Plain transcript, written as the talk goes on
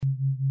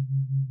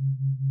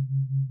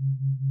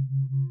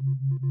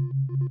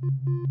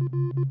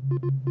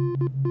Code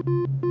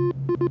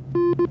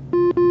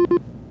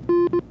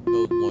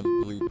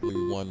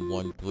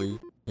 133113,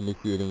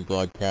 initiating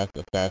broadcast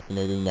of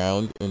Fascinating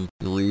Nouns in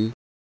 3,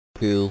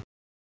 2,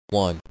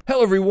 1.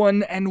 Hello,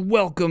 everyone, and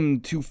welcome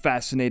to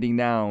Fascinating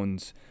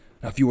Nouns.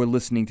 Now, if you are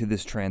listening to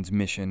this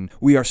transmission,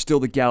 we are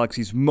still the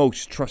galaxy's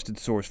most trusted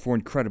source for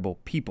incredible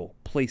people,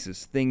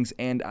 places, things,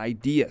 and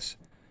ideas.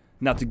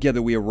 Now,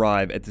 together we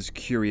arrive at this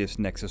curious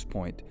nexus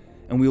point,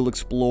 and we will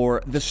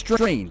explore the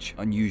strange,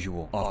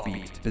 unusual,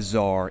 offbeat,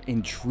 bizarre,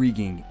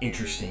 intriguing,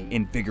 interesting,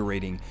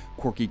 invigorating,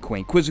 quirky,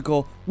 quaint,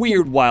 quizzical,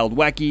 weird, wild,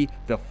 wacky,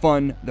 the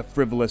fun, the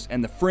frivolous,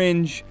 and the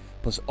fringe,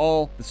 plus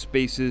all the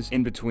spaces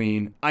in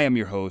between. I am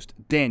your host,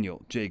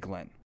 Daniel J.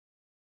 Glenn.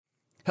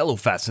 Hello,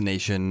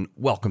 Fascination.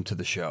 Welcome to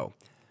the show.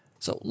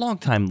 So,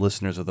 longtime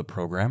listeners of the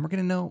program are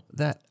going to know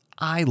that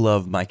I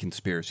love my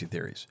conspiracy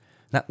theories.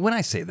 Now, when I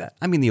say that,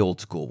 I mean the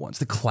old school ones,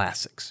 the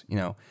classics,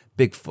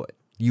 Bigfoot,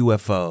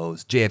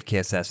 UFOs, JFK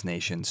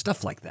assassination,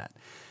 stuff like that.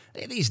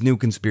 These new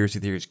conspiracy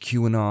theories,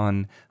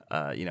 QAnon,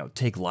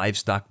 take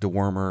livestock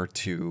dewormer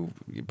to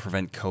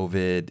prevent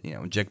COVID,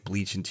 inject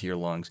bleach into your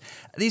lungs.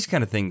 These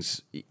kind of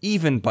things,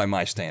 even by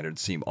my standards,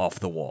 seem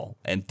off the wall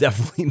and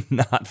definitely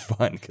not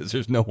fun because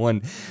there's no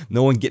one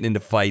getting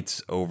into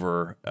fights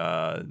over,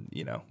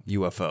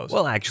 UFOs.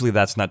 Well, actually,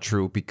 that's not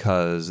true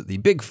because the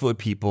Bigfoot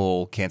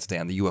people can't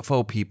stand the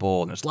UFO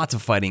people, and there's lots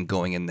of fighting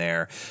going in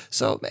there.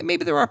 So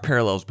maybe there are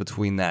parallels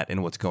between that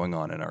and what's going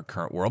on in our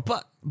current world,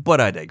 but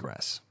I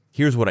digress.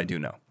 Here's what I do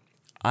know.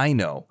 I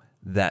know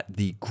that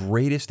the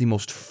greatest, the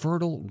most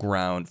fertile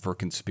ground for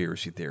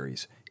conspiracy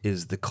theories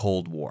is the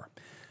Cold War.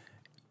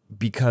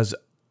 Because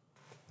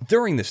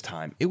during this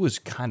time, it was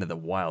kind of the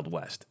Wild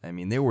West. I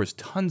mean, there was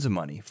tons of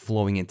money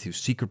flowing into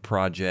secret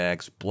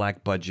projects,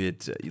 black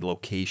budget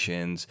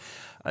locations,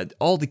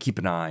 all to keep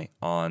an eye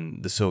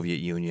on the Soviet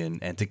Union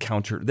and to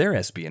counter their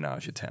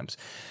espionage attempts.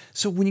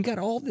 So when you got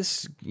all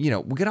this, we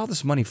got all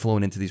this money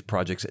flowing into these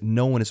projects that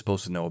no one is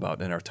supposed to know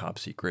about and are top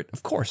secret,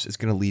 of course, it's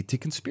going to lead to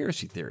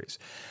conspiracy theories.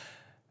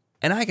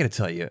 And I got to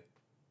tell you,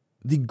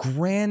 the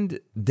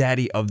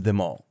granddaddy of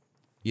them all,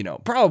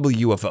 probably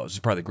UFOs is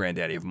probably the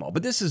granddaddy of them all,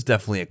 but this is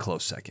definitely a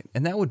close second.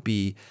 And that would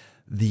be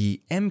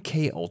the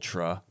MK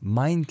Ultra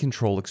mind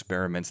control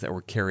experiments that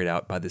were carried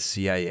out by the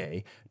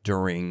CIA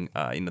during,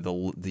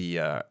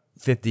 the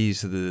 50s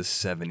to the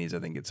 70s. I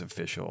think it's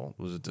official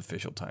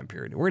time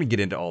period. We're going to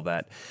get into all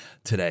that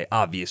today,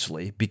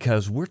 obviously,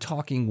 because we're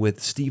talking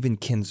with Stephen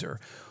Kinzer,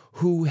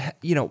 who,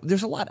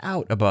 there's a lot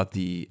out about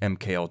the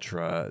MK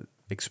Ultra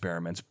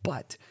experiments,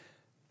 but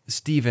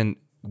Stephen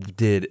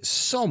did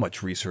so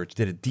much research,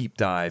 did a deep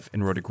dive,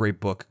 and wrote a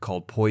great book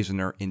called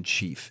Poisoner in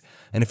Chief.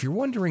 And if you're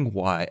wondering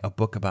why a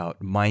book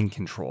about mind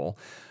control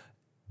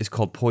is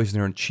called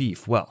Poisoner in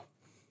Chief, well,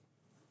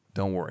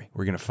 don't worry.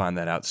 We're going to find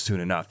that out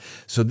soon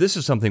enough. So this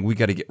is something we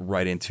got to get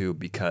right into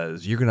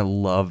because you're going to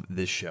love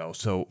this show.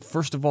 So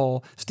first of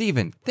all,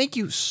 Stephen, thank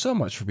you so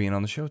much for being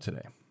on the show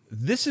today.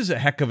 This is a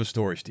heck of a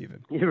story,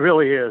 Stephen. It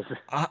really is.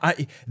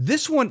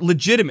 This one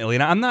legitimately,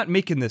 and I'm not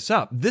making this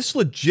up, this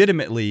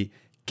legitimately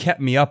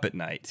kept me up at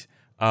night.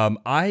 I've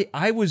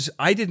always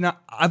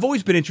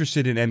been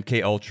interested in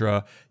MK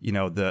Ultra,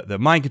 the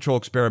mind control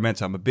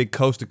experiments. I'm a big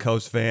Coast to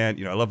Coast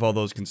fan. I love all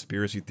those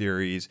conspiracy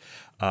theories.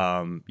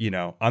 I'm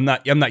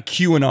not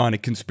QAnon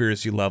at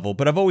conspiracy level,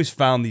 but I've always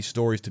found these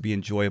stories to be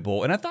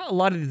enjoyable. And I thought a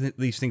lot of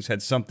these things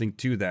had something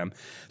to them.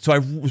 So I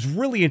was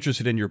really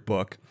interested in your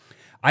book.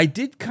 I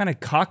did kind of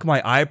cock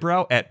my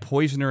eyebrow at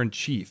Poisoner in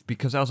Chief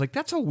because I was like,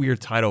 that's a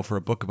weird title for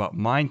a book about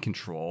mind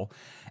control.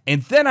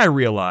 And then I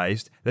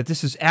realized that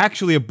this is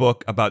actually a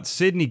book about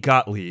Sidney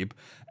Gottlieb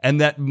and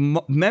that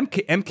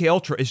MK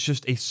Ultra is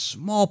just a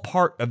small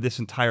part of this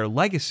entire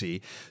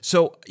legacy.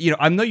 So,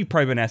 I know you've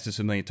probably been asked this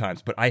a million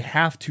times, but I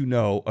have to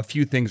know a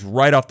few things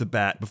right off the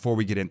bat before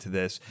we get into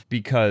this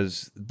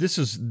because this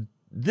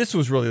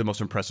was really the most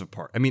impressive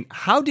part. I mean,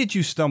 how did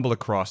you stumble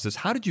across this?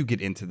 How did you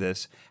get into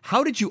this?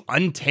 How did you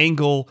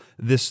untangle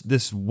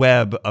this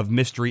web of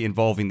mystery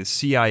involving the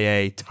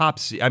CIA,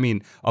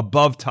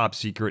 above top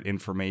secret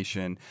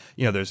information?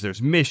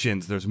 There's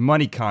missions, there's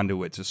money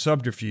conduits, a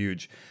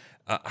subterfuge.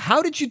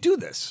 How did you do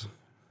this?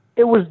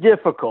 It was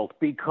difficult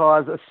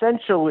because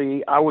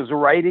essentially I was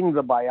writing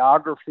the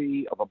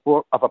biography of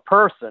a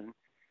person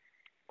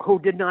who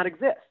did not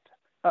exist,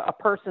 a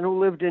person who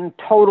lived in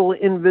total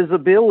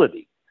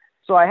invisibility.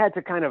 So I had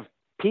to kind of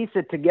piece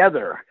it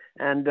together,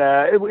 and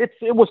it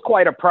was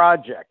quite a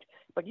project.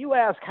 But you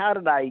ask, how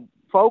did I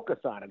focus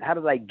on it? How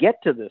did I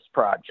get to this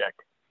project?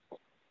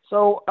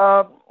 So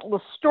the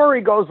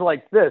story goes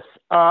like this.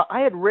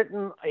 I had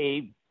written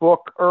a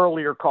book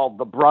earlier called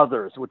The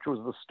Brothers, which was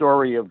the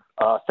story of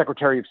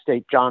Secretary of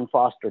State John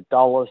Foster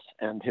Dulles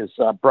and his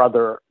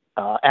brother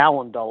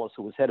Allen Dulles,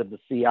 who was head of the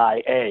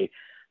CIA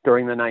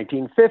during the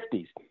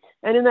 1950s.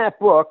 And in that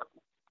book,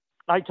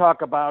 I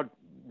talk about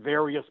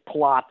various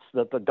plots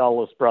that the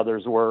Dulles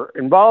brothers were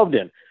involved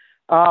in.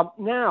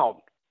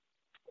 Now,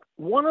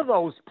 one of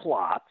those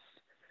plots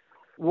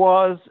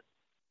was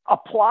a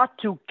plot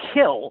to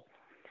kill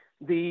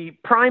the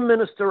Prime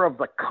Minister of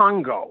the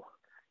Congo,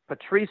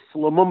 Patrice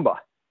Lumumba.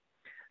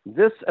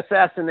 This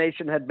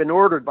assassination had been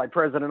ordered by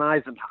President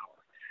Eisenhower.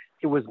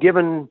 It was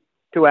given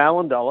to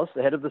Allen Dulles,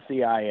 the head of the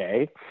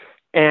CIA,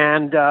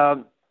 and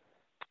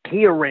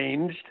he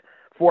arranged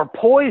for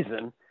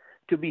poison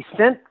to be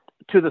sent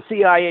to the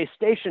CIA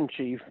station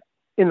chief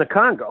in the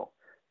Congo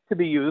to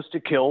be used to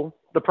kill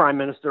the prime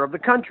minister of the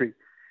country.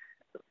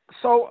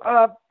 So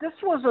this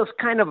was a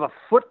kind of a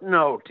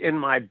footnote in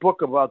my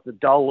book about the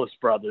Dulles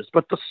brothers,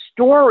 but the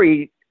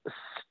story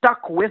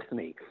stuck with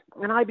me,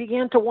 and I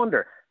began to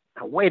wonder,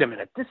 now, wait a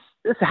minute, this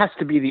has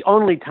to be the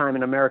only time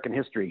in American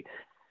history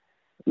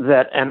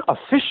that an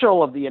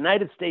official of the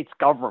United States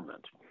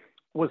government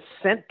was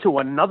sent to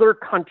another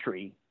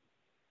country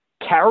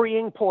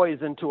carrying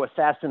poison to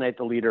assassinate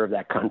the leader of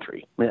that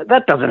country. I mean,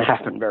 that doesn't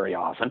happen very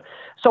often.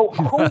 So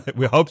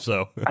we hope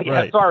so.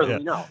 As far as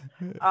we know.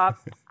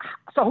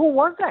 So who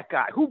was that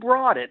guy? Who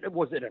brought it?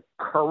 Was it a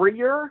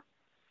courier,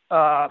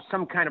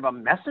 some kind of a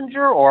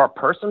messenger, or a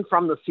person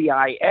from the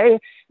CIA?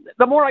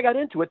 The more I got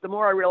into it, the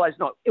more I realized,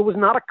 no, it was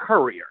not a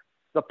courier.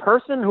 The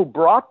person who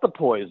brought the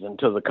poison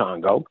to the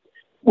Congo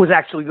was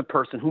actually the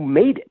person who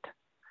made it,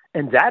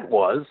 and that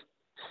was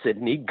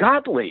Sidney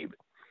Gottlieb.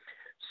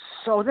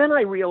 So then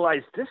I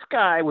realized this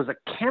guy was a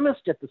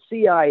chemist at the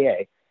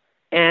CIA,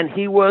 and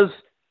he was,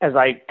 as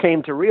I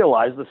came to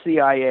realize, the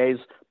CIA's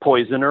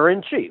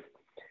poisoner-in-chief.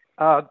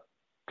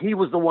 He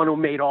was the one who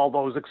made all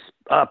those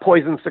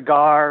poison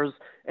cigars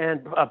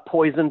and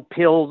poison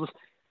pills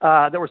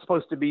that were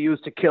supposed to be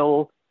used to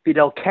kill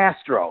Fidel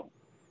Castro.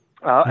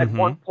 At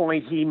one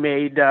point, he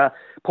made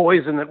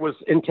poison that was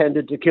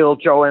intended to kill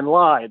Zhou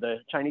Enlai, the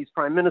Chinese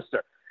prime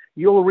minister.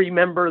 You'll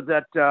remember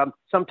that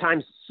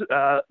sometimes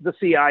the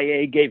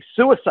CIA gave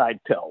suicide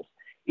pills,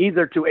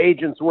 either to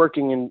agents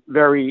working in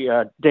very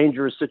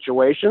dangerous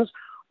situations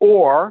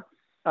or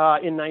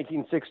in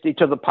 1960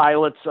 to the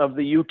pilots of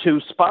the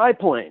U-2 spy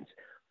planes.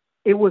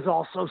 It was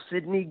also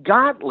Sidney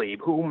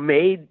Gottlieb who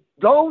made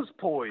those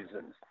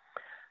poisons.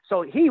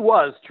 So he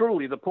was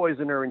truly the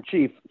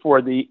poisoner-in-chief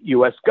for the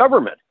U.S.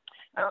 government.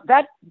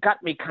 That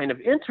got me kind of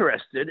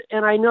interested,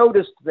 and I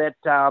noticed that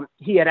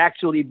he had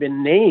actually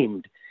been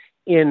named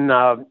in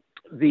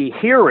the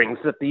hearings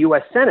that the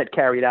U.S. Senate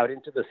carried out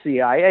into the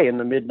CIA in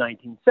the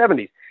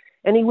mid-1970s.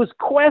 And he was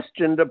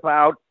questioned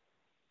about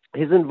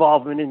his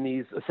involvement in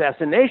these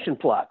assassination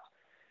plots.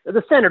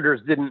 The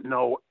senators didn't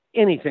know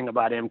anything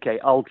about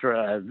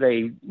MK-Ultra.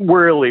 They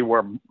really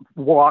were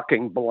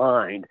walking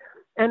blind.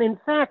 And in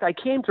fact, I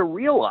came to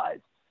realize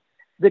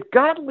that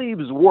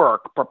Gottlieb's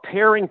work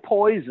preparing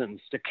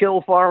poisons to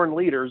kill foreign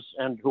leaders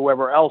and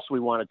whoever else we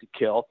wanted to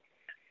kill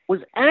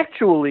was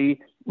actually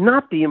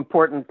not the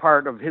important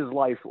part of his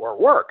life or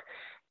work.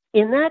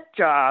 In that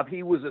job,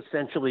 he was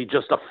essentially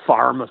just a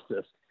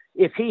pharmacist.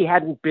 If he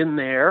hadn't been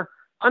there,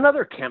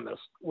 another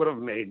chemist would have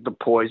made the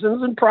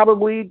poisons and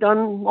probably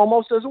done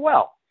almost as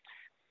well.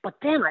 But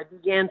then I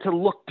began to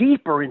look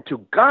deeper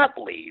into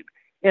Gottlieb,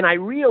 and I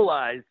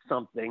realized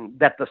something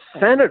that the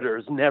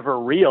senators never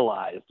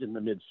realized in the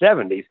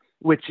mid-70s,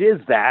 which is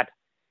that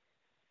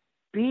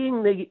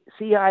being the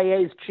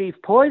CIA's chief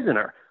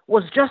poisoner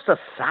was just a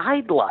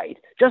sidelight,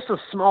 just a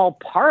small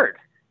part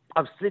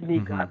of Sidney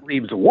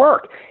Gottlieb's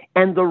work.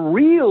 And the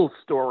real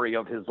story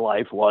of his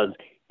life was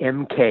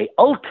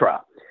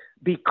MK-Ultra,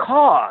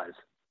 because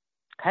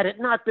had it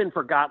not been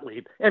for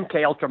Gottlieb,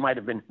 MK-Ultra might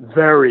have been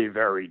very,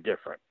 very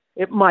different.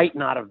 It might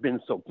not have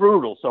been so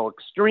brutal, so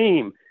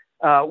extreme.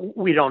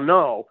 We don't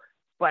know.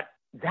 But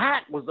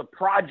that was a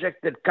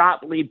project that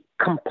Gottlieb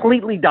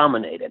completely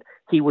dominated.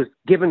 He was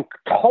given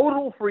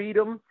total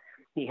freedom.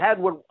 He had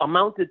what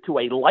amounted to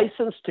a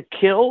license to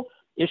kill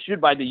issued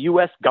by the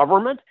U.S.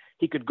 government.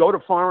 He could go to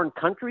foreign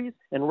countries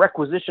and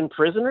requisition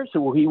prisoners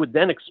who he would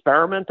then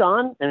experiment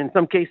on, and in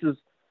some cases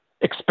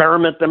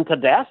experiment them to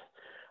death.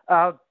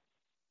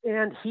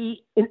 And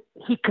he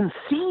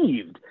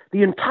conceived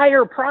the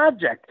entire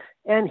project,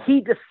 and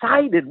he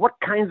decided what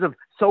kinds of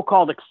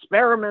so-called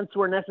experiments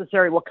were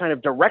necessary, what kind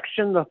of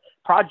direction the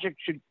project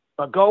should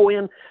go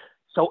in.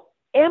 So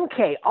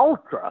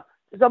MK-Ultra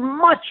is a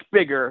much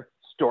bigger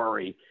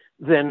story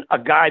than a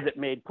guy that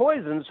made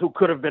poisons who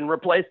could have been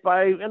replaced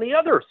by any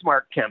other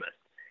smart chemist.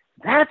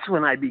 That's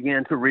when I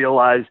began to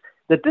realize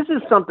that this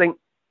is something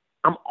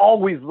I'm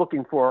always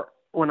looking for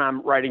when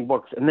I'm writing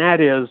books, and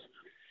that is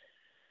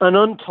an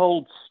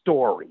untold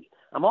story.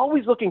 I'm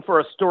always looking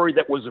for a story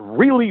that was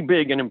really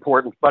big and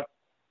important, but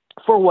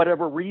for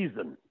whatever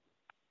reason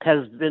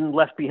has been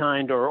left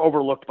behind or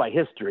overlooked by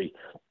history.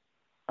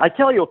 I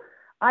tell you,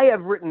 I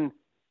have written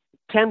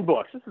 10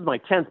 books. This is my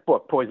 10th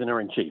book,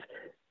 Poisoner-in-Chief.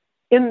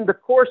 In the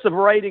course of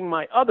writing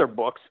my other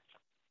books,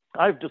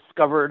 I've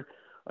discovered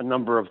a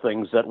number of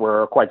things that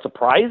were quite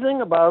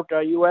surprising about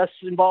U.S.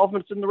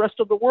 involvements in the rest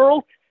of the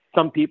world.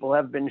 Some people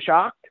have been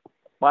shocked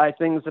by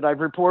things that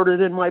I've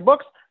reported in my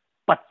books,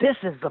 but this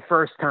is the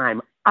first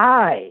time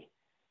I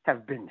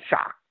have been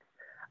shocked.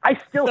 I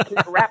still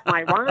can't wrap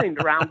my mind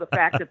around the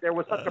fact that there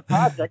was such a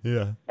project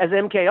as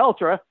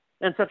MK-Ultra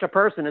and such a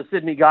person as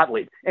Sidney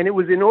Gottlieb. And it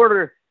was in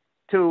order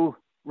to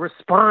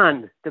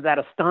respond to that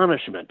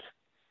astonishment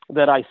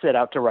that I set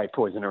out to write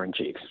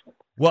Poisoner-in-Chief.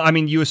 Well, I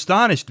mean, you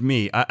astonished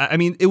me. I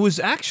mean, it was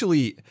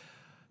actually,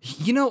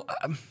 you know,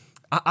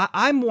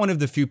 I'm one of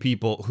the few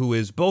people who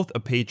is both a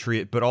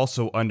patriot, but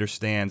also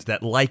understands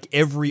that, like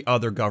every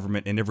other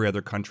government in every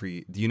other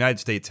country, the United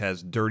States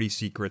has dirty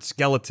secrets,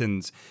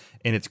 skeletons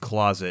in its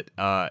closet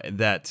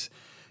that,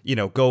 you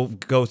know, go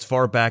as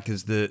far back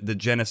as the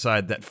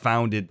genocide that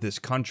founded this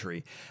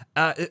country.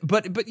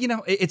 But you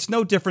know, it's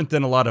no different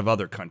than a lot of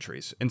other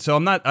countries. And so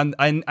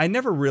I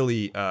never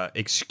really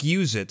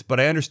excuse it, but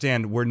I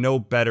understand we're no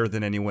better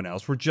than anyone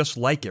else. We're just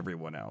like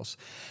everyone else.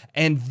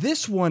 And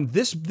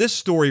this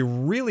story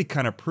really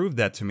kind of proved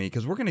that to me,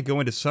 because we're going to go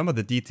into some of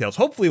the details.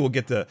 Hopefully we'll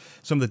get to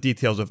some of the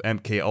details of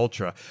MK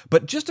Ultra.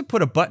 But just to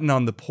put a button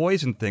on the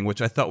poison thing,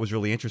 which I thought was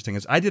really interesting,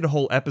 is I did a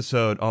whole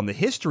episode on the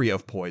history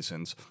of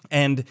poisons.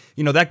 And,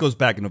 you know, that goes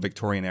back into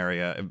Victorian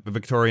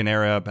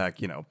era,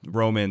 back, you know,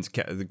 Romans,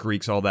 the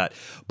Greeks, all that.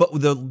 But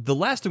the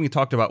last thing we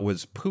talked about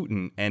was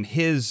Putin and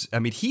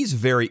he's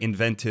very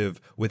inventive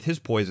with his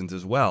poisons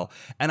as well.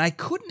 And I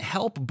couldn't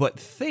help but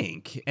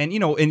think, and, you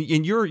know,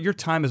 in your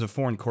time as a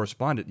foreign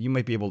correspondent, you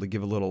might be able to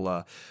give a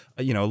little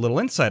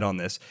insight on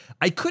this.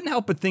 I couldn't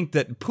help but think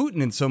that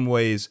Putin in some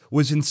ways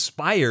was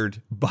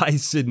inspired by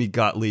Sidney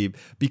Gottlieb,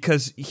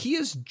 because he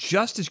is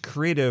just as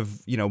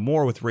creative, you know,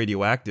 more with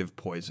radioactive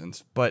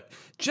poisons, but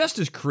just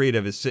as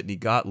creative as Sidney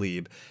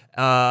Gottlieb.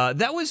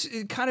 That was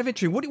kind of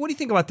interesting. What do you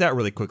think about that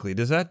really quickly?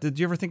 Did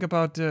you ever think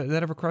about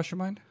that ever cross your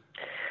mind?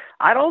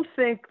 I don't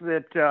think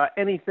that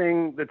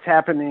anything that's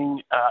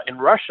happening in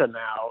Russia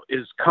now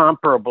is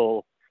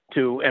comparable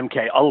to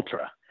MK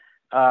Ultra.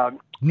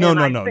 No.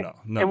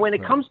 And when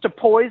it comes to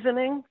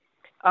poisoning,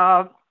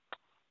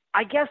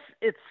 I guess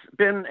it's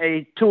been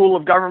a tool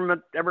of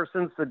government ever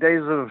since the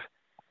days of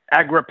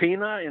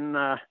Agrippina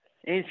in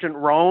ancient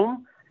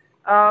Rome.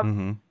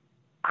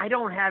 I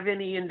don't have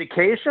any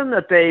indication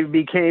that they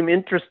became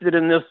interested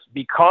in this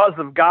because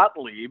of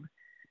Gottlieb,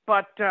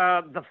 but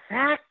the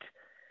fact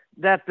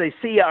that the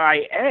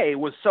CIA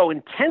was so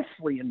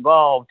intensely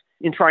involved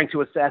in trying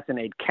to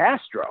assassinate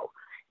Castro,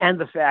 and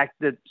the fact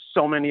that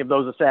so many of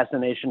those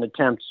assassination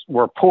attempts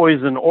were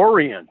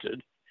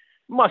poison-oriented,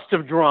 must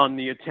have drawn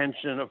the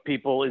attention of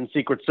people in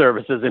secret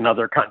services in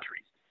other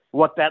countries.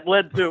 What that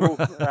led to,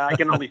 I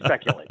can only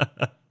speculate.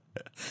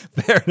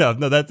 Fair enough.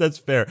 No, that's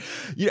fair.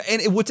 Yeah,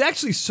 and what's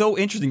actually so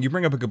interesting, you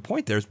bring up a good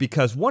point there, is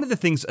because one of the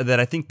things that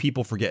I think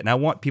people forget, and I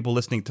want people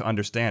listening to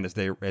understand as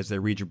they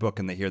read your book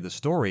and they hear the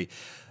story,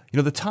 you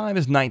know, the time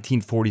is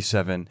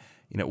 1947.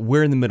 You know,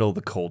 we're in the middle of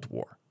the Cold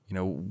War. You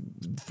know,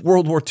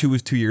 World War II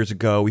was 2 years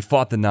ago. We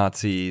fought the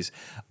Nazis.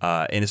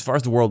 And as far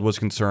as the world was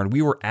concerned,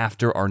 we were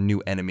after our new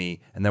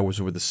enemy, and that was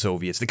the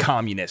Soviets, the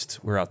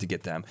communists. We were out to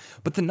get them.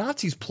 But the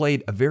Nazis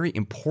played a very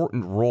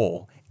important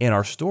role in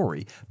our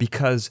story,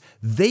 because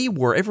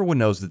everyone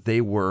knows that they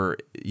were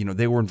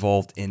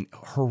involved in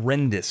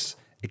horrendous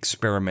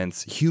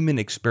experiments, human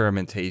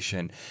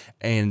experimentation,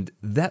 and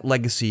that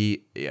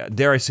legacy,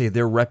 dare I say,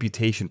 their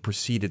reputation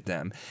preceded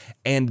them.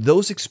 And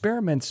those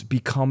experiments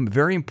become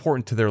very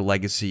important to their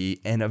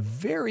legacy and a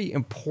very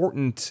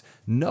important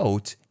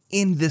note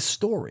in this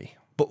story.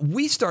 But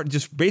we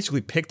just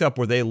basically picked up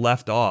where they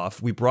left off.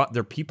 We brought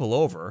their people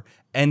over,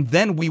 and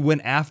then we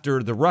went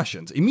after the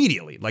Russians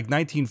immediately, like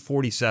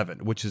 1947,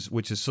 which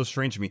is so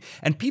strange to me.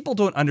 And people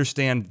don't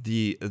understand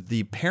the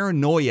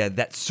paranoia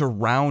that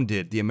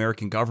surrounded the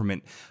American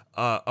government,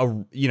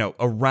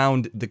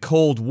 around the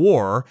Cold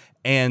War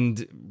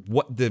and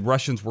what the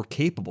Russians were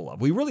capable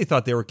of. We really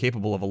thought they were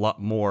capable of a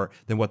lot more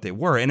than what they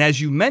were. And as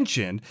you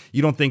mentioned,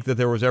 you don't think that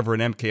there was ever an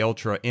MK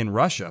Ultra in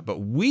Russia, but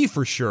we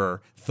for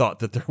sure thought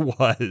that there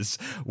was,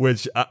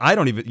 which I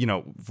don't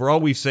even, for all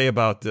we say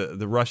about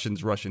the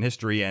Russian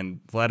history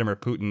and Vladimir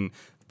Putin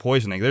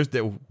poisoning,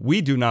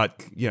 we do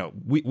not,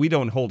 we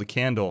don't hold a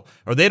candle,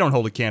 or they don't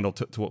hold a candle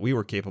to what we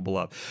were capable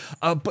of.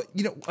 But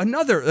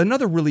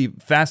another really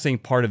fascinating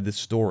part of this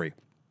story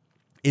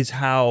is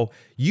how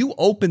you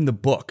open the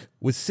book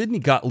with Sidney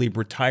Gottlieb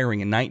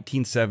retiring in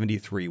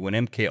 1973 when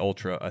MK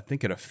Ultra, I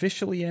think it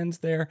officially ends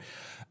there.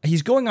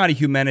 He's going on a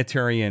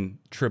humanitarian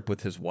trip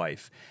with his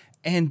wife,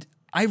 and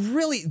I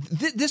really,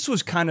 this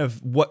was kind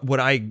of what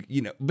I,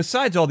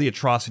 besides all the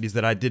atrocities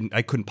that I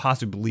couldn't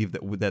possibly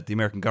believe that the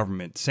American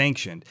government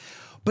sanctioned,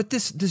 but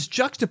this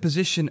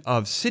juxtaposition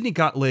of Sidney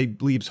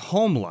Gottlieb's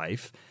home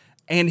life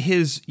and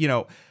his,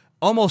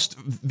 almost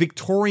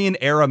Victorian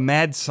era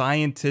mad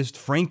scientist,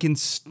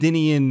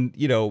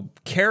 Frankensteinian,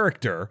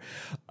 character,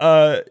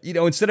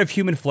 instead of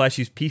human flesh,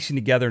 he's piecing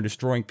together and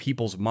destroying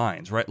people's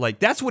minds, right? Like,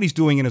 that's what he's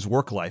doing in his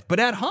work life. But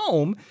at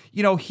home,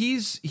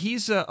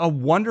 he's a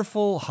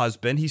wonderful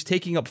husband. He's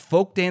taking up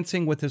folk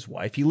dancing with his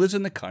wife. He lives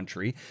in the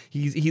country.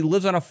 He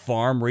lives on a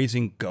farm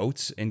raising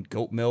goats and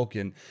goat milk,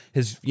 and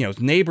his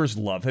neighbors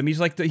love him. He's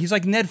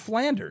like Ned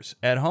Flanders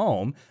at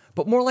home.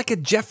 but more like a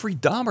Jeffrey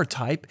Dahmer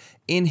type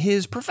in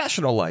his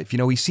professional life. You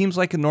know, he seems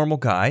like a normal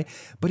guy,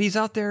 but he's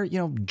out there, you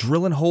know,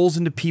 drilling holes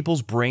into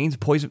people's brains,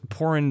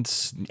 pouring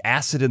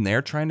acid in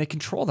there, trying to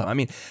control them. I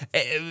mean,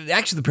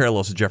 actually, the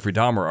parallels to Jeffrey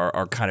Dahmer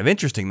are kind of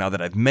interesting now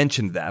that I've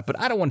mentioned that, but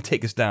I don't want to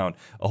take us down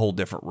a whole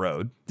different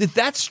road. Did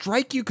that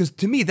strike you? Because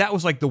to me, that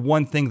was like the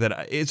one thing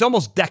that it's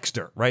almost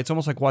Dexter, right? It's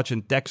almost like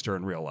watching Dexter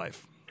in real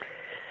life.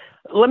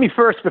 Let me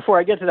first, before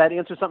I get to that,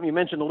 answer something you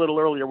mentioned a little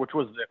earlier, which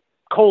was the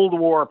Cold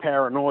War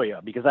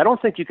paranoia, because I don't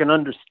think you can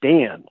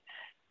understand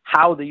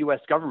how the U.S.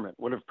 government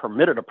would have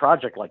permitted a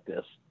project like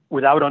this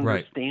without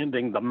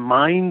understanding the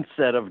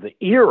mindset of the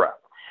era.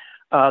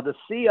 The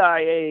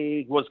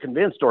CIA was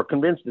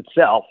convinced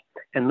itself,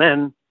 and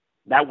then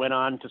that went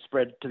on to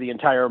spread to the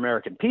entire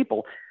American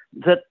people,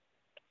 that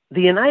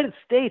the United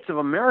States of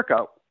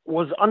America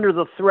was under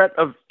the threat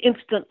of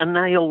instant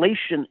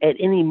annihilation at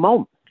any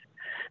moment,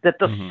 that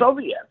the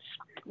Soviets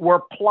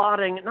were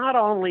plotting not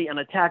only an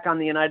attack on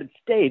the United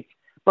States,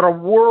 but a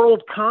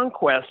world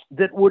conquest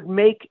that would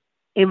make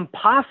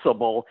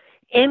impossible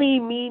any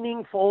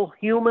meaningful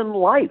human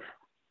life.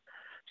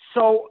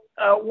 So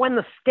when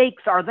the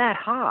stakes are that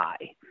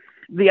high,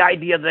 the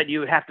idea that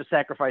you have to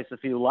sacrifice a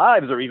few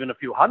lives or even a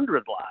few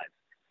hundred lives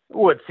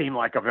would seem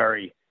like a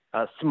very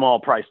small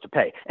price to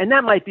pay. And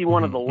that might be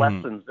one of the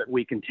lessons that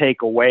we can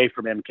take away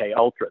from MK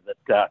Ultra,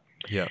 that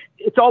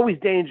it's always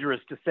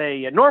dangerous to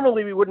say,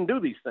 normally we wouldn't do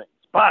these things.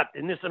 But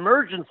in this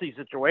emergency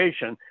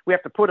situation, we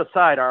have to put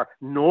aside our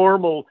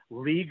normal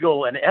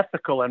legal and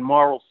ethical and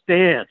moral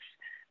stance.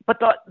 But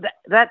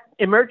that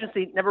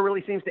emergency never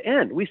really seems to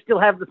end. We still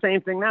have the same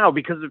thing now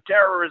because of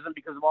terrorism,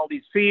 because of all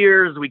these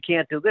fears. We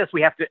can't do this.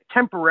 We have to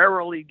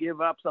temporarily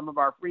give up some of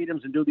our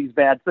freedoms and do these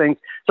bad things.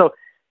 So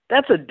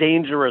that's a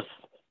dangerous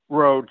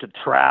road to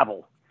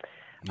travel.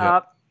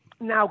 Yep.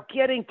 Now,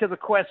 getting to the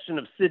question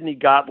of Sidney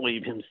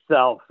Gottlieb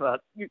himself,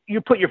 you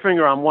put your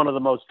finger on one of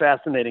the most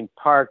fascinating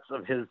parts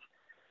of his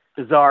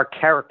bizarre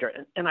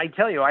character. And I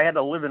tell you, I had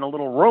to live in a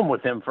little room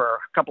with him for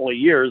a couple of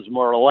years,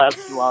 more or less,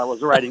 while I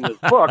was writing this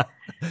book.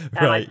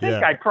 And I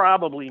think I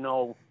probably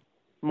know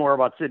more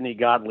about Sidney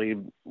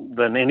Gottlieb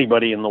than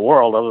anybody in the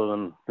world other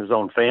than his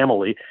own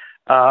family.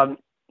 But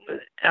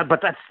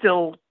that's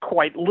still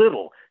quite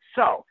little.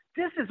 So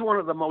this is one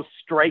of the most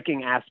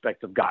striking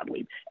aspects of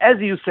Gottlieb. As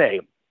you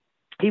say,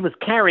 he was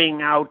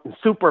carrying out and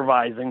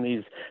supervising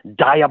these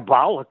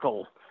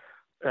diabolical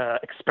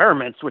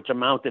experiments, which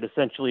amounted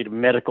essentially to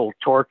medical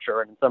torture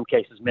and in some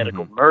cases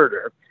medical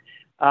murder.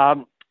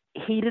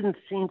 He didn't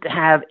seem to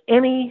have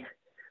any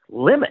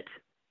limit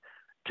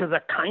to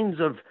the kinds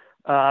of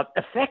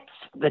effects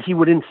that he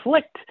would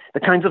inflict, the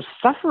kinds of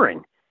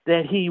suffering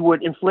that he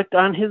would inflict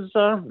on his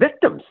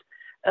victims.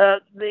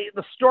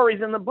 The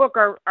stories in the book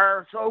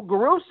are so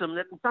gruesome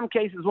that in some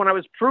cases when I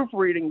was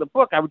proofreading the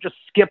book, I would just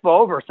skip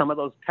over some of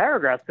those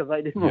paragraphs because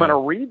I didn't want to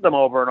read them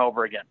over and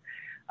over again.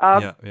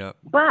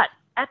 But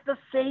at the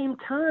same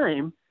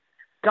time,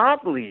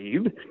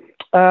 Gottlieb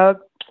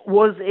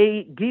was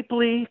a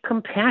deeply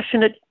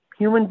compassionate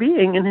human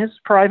being in his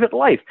private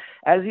life.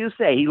 As you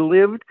say, he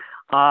lived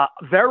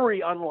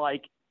very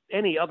unlike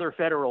any other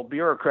federal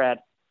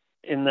bureaucrat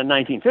in the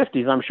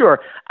 1950s, I'm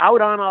sure,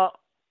 out on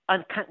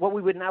what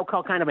we would now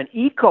call kind of an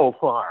eco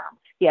farm.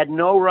 He had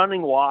no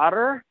running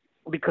water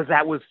because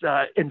that was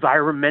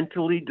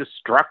environmentally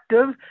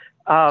destructive.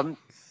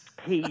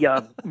 He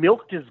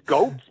milked his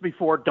goats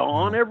before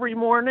dawn every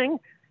morning.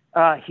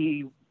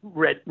 He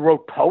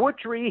wrote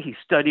poetry. He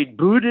studied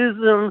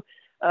Buddhism.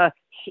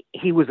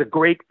 He was a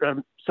great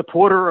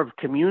supporter of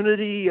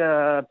community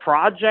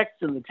projects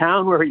in the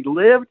town where he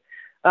lived.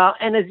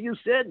 And as you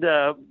said,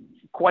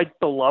 quite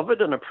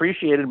beloved and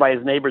appreciated by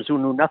his neighbors who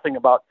knew nothing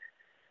about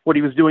what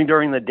he was doing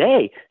during the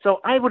day. So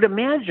I would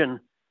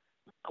imagine,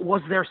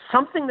 was there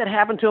something that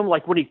happened to him,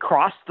 like when he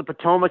crossed the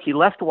Potomac, he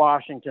left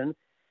Washington,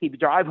 he'd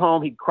drive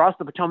home, he'd cross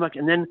the Potomac,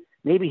 and then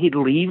maybe he'd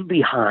leave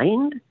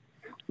behind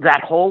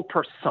that whole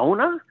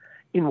persona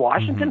in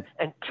Washington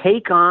and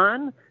take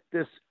on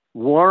this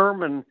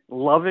warm and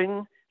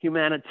loving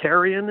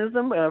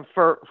humanitarianism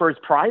for his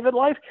private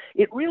life?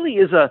 It really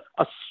is a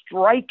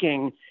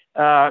striking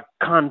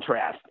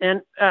contrast.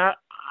 And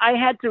I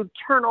had to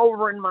turn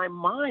over in my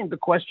mind the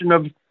question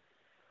of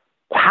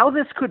how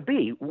this could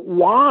be.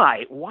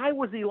 Why? Why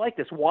was he like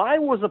this? Why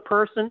was a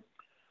person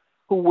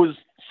who was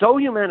so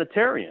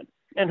humanitarian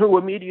and who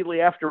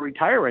immediately after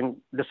retiring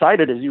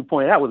decided, as you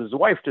pointed out with his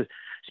wife, to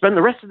spend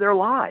the rest of their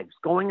lives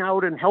going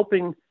out and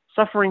helping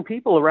suffering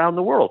people around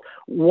the world?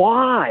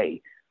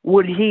 Why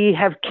would he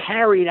have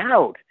carried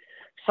out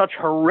such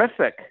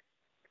horrific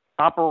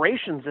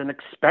operations and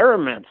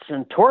experiments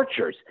and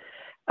tortures?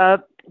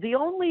 The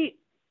only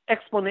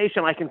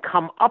explanation I can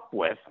come up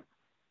with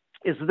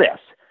is this.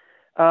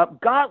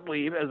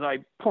 Gottlieb, as I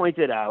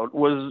pointed out,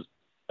 was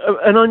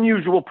an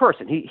unusual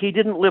person. He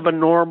didn't live a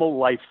normal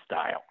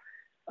lifestyle.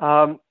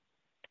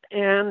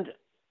 And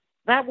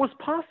that was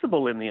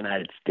possible in the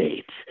United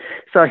States.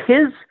 So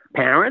his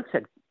parents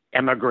had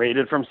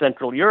emigrated from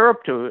Central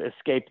Europe to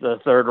escape the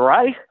Third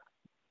Reich.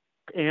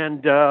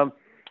 And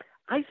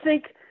I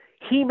think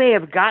he may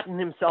have gotten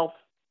himself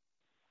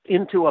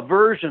into a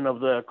version of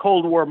the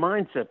Cold War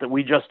mindset that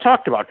we just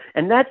talked about.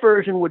 And that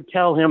version would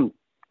tell him,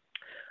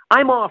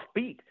 I'm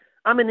offbeat.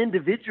 I'm an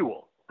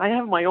individual. I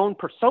have my own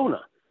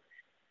persona.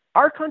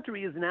 Our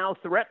country is now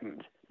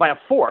threatened by a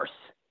force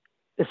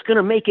that's going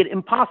to make it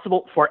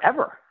impossible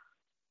forever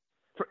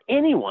for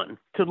anyone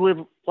to live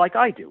like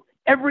I do.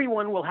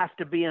 Everyone will have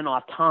to be an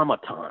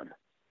automaton.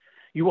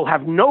 You will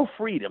have no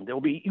freedom.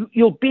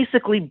 You'll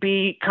basically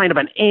be kind of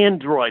an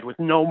android with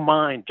no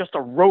mind, just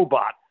a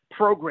robot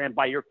programmed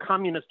by your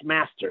communist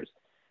masters.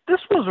 This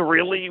was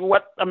really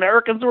what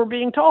Americans were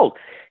being told.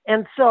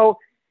 And so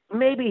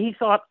maybe he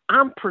thought,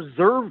 I'm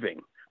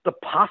preserving the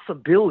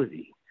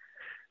possibility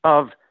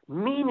of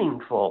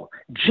meaningful,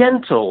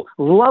 gentle,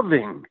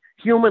 loving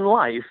human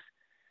life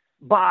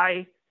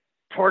by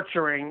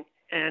torturing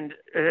and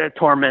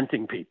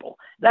tormenting people.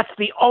 That's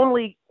the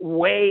only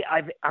way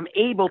I'm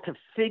able to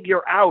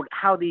figure out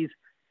how these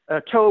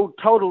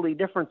totally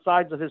different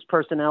sides of his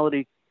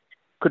personality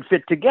could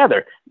fit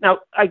together. Now,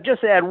 I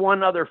just add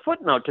one other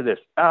footnote to this.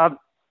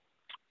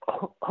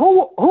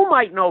 Who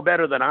might know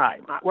better than I?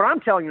 What I'm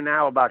telling you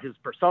now about his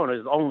persona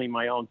is only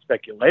my own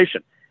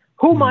speculation.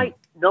 Who might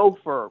know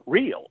for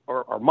real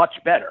or much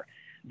better?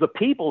 The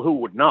people who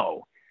would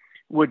know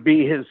would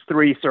be his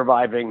 3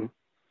 surviving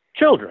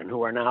children,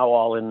 who are now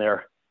all in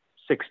their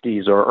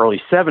 60s or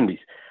early 70s.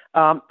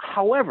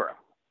 However,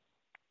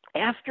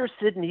 after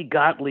Sidney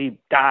Gottlieb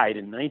died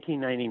in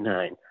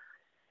 1999,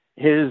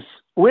 his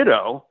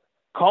widow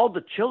called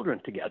the children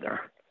together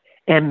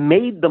and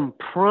made them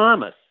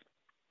promise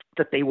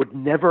that they would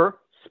never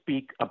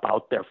speak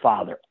about their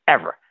father,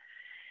 ever.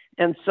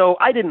 And so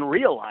I didn't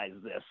realize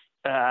this.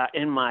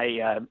 In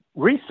my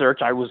research,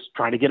 I was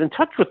trying to get in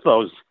touch with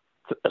those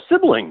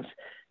siblings.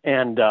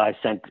 And I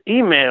sent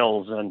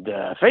emails and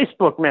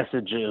Facebook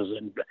messages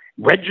and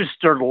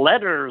registered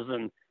letters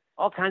and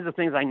all kinds of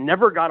things. I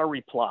never got a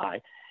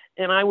reply.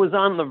 And I was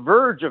on the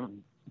verge of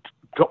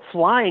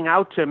flying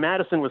out to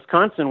Madison,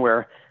 Wisconsin,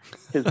 where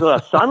his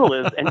son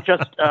lives, and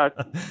just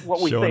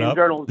what we say in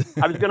journalism,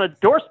 I was going to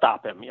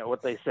doorstop him,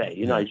 what they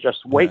say.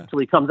 Just wait till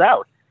he comes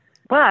out.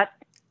 But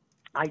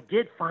I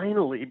did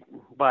finally,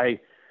 by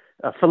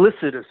a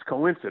felicitous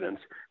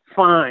coincidence,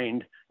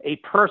 find a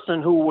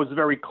person who was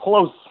very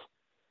close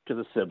to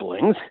the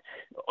siblings,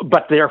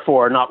 but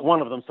therefore not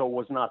one of them, so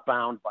was not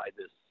bound by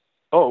this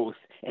oath.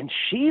 And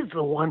she's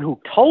the one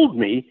who told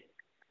me,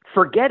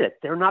 forget it.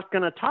 They're not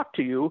going to talk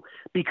to you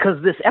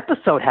because this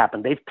episode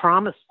happened. They've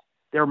promised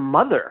their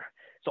mother.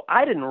 So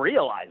I didn't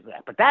realize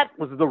that, but that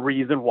was the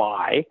reason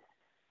why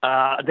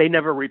they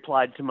never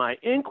replied to my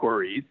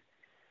inquiries.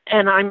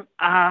 And I'm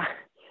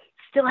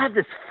still have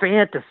this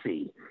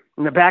fantasy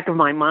in the back of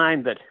my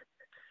mind that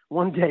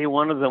one day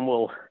one of them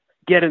will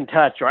get in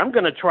touch, or I'm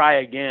going to try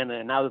again,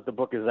 and now that the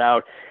book is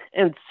out,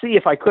 and see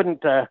if I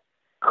couldn't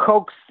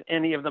coax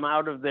any of them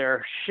out of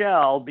their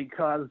shell,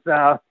 because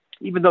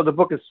even though the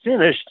book is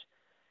finished,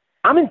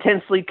 I'm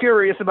intensely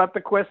curious about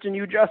the question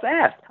you just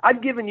asked.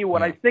 I've given you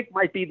what I think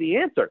might be the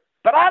answer,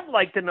 but I'd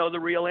like to know the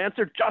real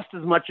answer just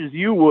as much as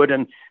you would,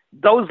 and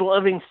those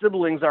loving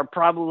siblings are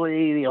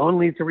probably the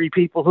only 3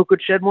 people who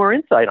could shed more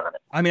insight on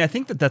it. I mean, I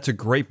think that that's a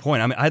great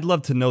point. I mean, I'd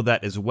love to know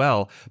that as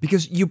well,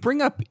 because you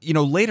bring up,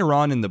 later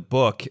on in the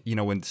book,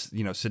 when,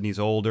 Sidney's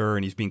older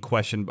and he's being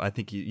questioned, I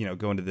think,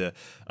 going to the,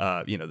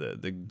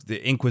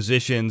 the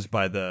inquisitions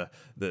by the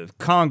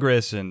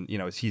Congress, and,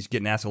 he's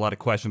getting asked a lot of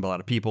questions by a lot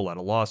of people, a lot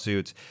of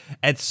lawsuits.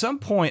 At some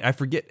point, I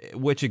forget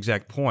which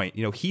exact point,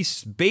 he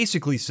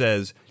basically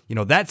says,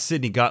 that's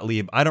Sidney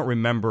Gottlieb. I don't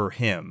remember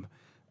him.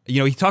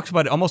 He talks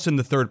about it almost in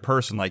the third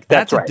person, like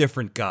that's right. A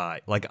different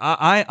guy. Like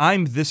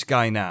I'm this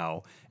guy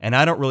now, and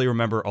I don't really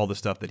remember all the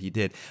stuff that he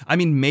did. I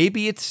mean,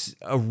 maybe it's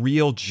a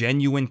real,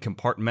 genuine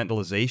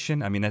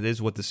compartmentalization. I mean, that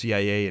is what the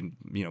CIA and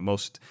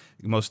most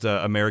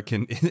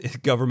American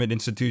government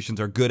institutions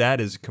are good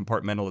at, is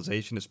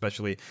compartmentalization,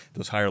 especially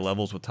those higher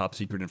levels with top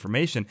secret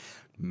information.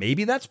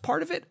 Maybe that's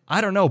part of it. I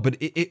don't know, but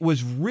it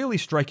was really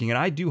striking, and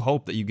I do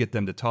hope that you get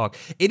them to talk.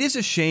 It is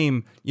a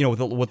shame, with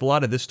a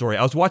lot of this story.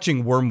 I was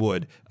watching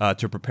Wormwood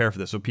to prepare for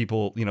this, so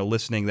people,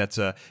 listening, it's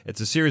a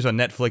series on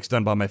Netflix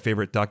done by my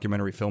favorite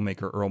documentary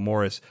filmmaker, Earl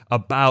Morris,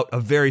 about a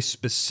very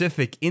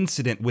specific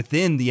incident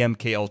within the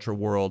MK Ultra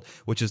world,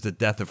 which is the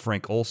death of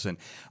Frank Olson.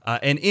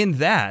 And in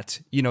that,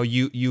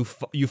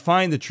 you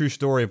find the true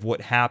story of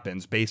what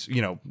happens,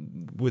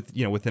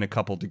 within a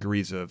couple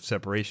degrees of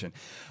separation.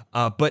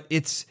 But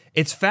it's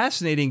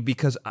fascinating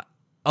because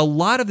a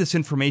lot of this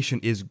information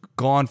is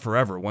gone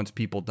forever once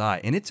people die,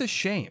 and it's a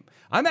shame.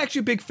 I'm actually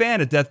a big fan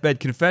of Deathbed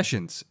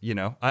Confessions.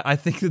 I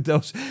think that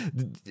those,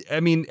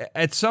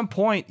 at some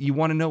point you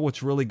want to know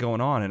what's really going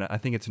on, and I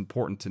think it's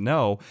important to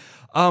know.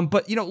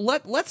 But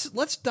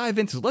let's dive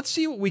into it. Let's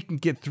see what we can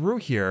get through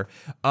here,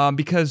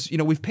 because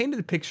we've painted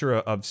a picture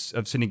of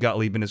Sidney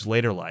Gottlieb in his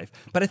later life,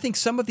 but I think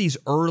some of these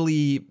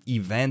early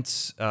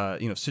events,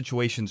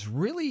 situations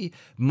really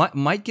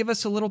might give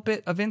us a little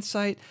bit of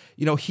insight.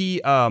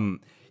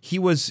 He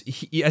was,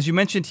 as you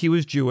mentioned, he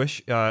was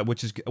Jewish,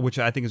 which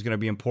I think is going to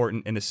be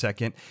important in a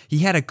second. He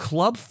had a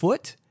club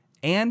foot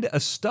and a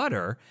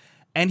stutter,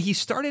 And he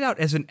started out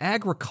as an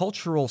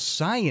agricultural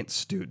science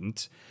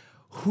student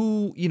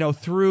who,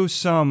 through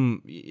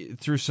some,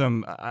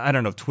 I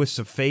don't know, twists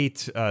of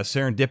fate,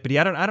 serendipity,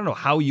 I don't know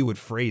how you would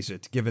phrase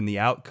it given the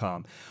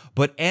outcome,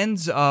 but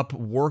ends up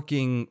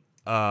working.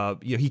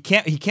 He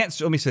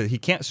can't. Let me say he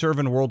can't serve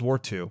in World War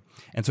II,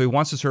 and so he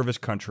wants to serve his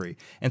country,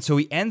 and so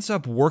he ends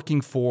up working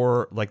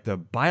for like the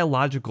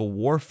Biological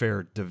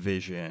Warfare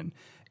Division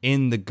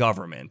in the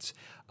government.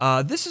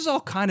 This is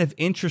all kind of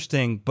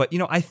interesting, but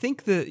I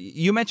think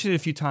you mentioned it a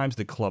few times,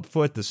 the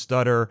clubfoot, the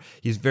stutter.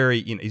 He's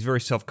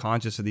very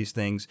self-conscious of these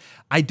things.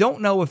 I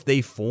don't know if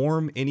they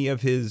form any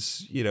of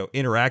his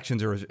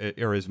interactions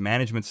or his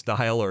management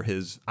style or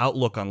his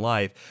outlook on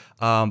life.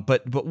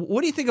 But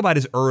what do you think about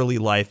his early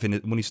life and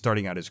when he's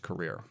starting out his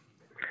career?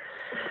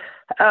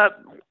 As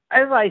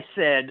I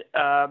said,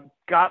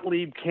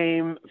 Gottlieb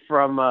came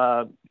from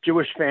a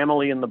Jewish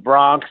family in the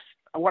Bronx.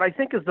 What I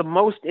think is the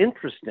most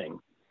interesting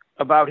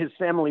about his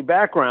family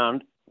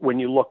background, when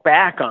you look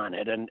back on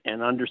it and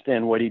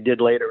understand what he did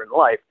later in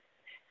life,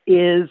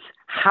 is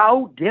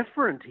how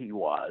different he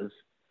was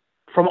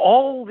from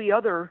all the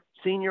other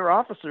senior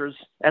officers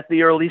at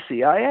the early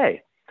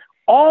CIA.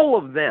 All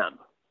of them,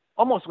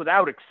 almost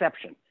without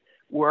exception,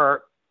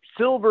 were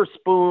silver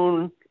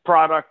spoon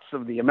products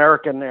of the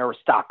American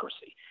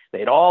aristocracy.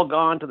 They'd all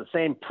gone to the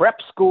same prep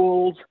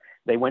schools.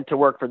 They went to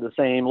work for the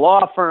same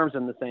law firms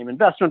and the same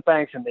investment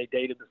banks, and they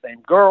dated the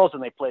same girls,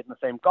 and they played in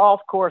the same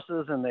golf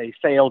courses, and they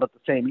sailed at the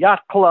same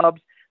yacht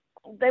clubs.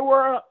 They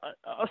were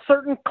a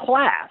certain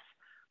class.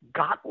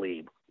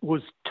 Gottlieb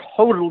was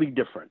totally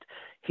different.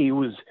 He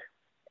was,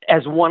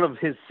 as one of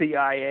his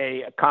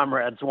CIA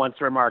comrades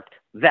once remarked,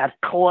 that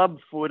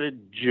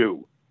club-footed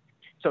Jew.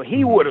 So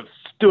he would have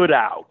stood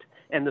out,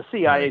 and the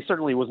CIA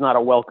certainly was not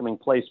a welcoming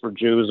place for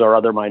Jews or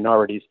other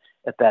minorities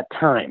at that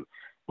time.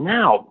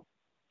 Now,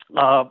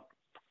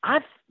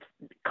 I've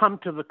come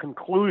to the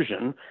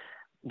conclusion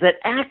that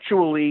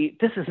actually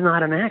this is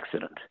not an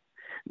accident,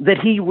 that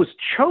he was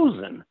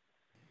chosen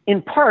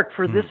in part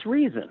for this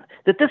reason,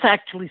 that this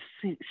actually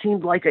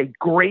seemed like a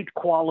great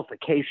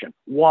qualification.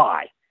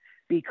 Why?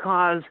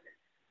 Because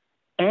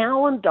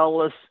Alan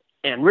Dulles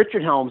and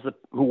Richard Helms,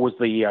 who was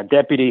the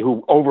deputy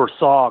who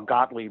oversaw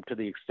Gottlieb to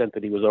the extent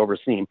that he was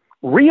overseen,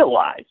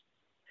 realized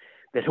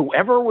that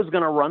whoever was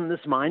going to run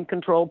this mind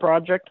control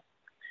project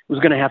was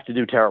going to have to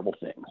do terrible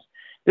things.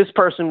 This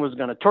person was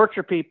going to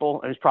torture people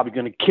and was probably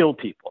going to kill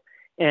people.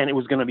 And it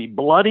was going to be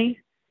bloody.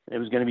 It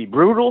was going to be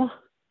brutal.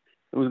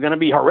 It was going to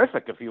be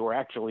horrific if you were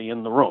actually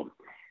in the room.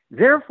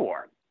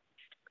 Therefore,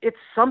 it's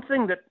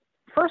something that,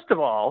 first of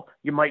all,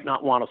 you might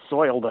not want to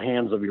soil the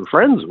hands of your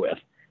friends with.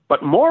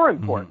 But more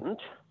important,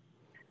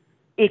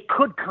 it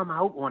could come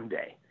out one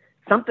day.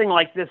 Something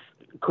like this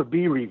could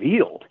be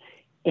revealed.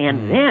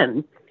 And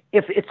then,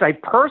 if it's a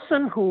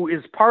person who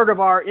is part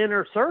of our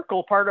inner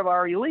circle, part of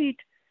our elite,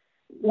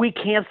 we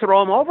can't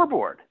throw him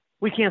overboard.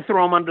 We can't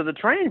throw him under the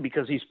train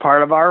because he's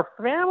part of our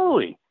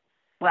family.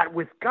 But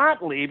with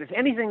Gottlieb, if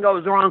anything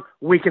goes wrong,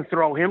 we can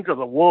throw him to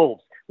the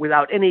wolves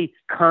without any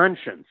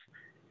conscience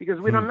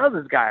because we don't know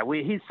this guy.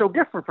 He's so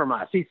different from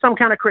us. He's some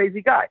kind of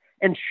crazy guy.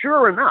 And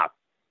sure enough,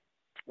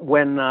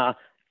 when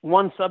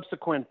one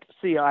subsequent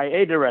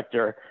CIA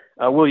director,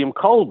 William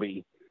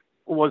Colby,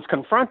 was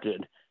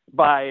confronted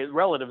by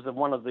relatives of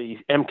one of the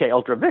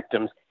MKUltra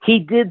victims, he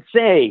did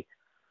say,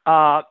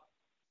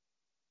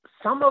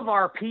 some of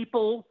our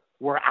people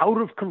were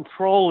out of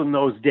control in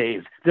those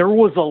days. There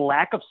was a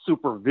lack of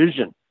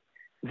supervision.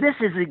 This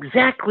is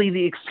exactly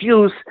the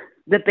excuse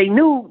that they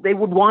knew they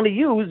would want to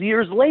use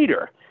years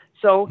later.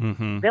 So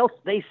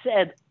they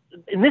said,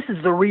 and this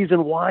is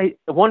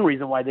one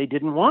reason why they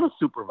didn't want to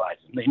supervise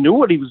him. They knew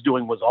what he was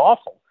doing was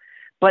awful.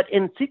 But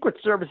in secret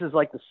services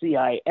like the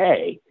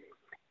CIA,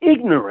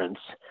 ignorance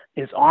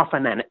is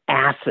often an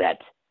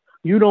asset.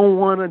 You don't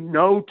want to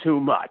know too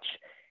much.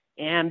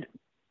 And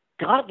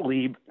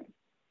Gottlieb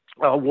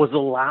was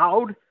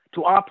allowed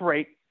to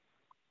operate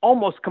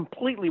almost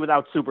completely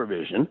without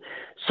supervision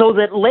so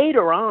that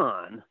later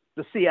on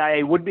the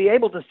CIA would be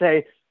able to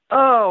say,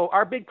 oh,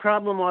 our big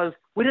problem was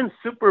we didn't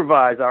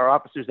supervise our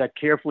officers that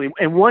carefully.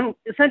 And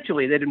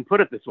essentially, they didn't put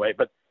it this way,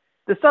 but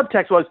the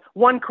subtext was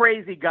one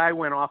crazy guy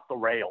went off the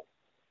rails.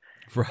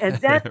 Right, and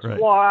that's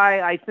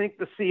why I think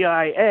the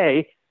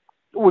CIA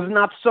was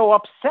not so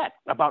upset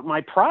about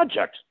my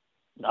project.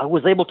 I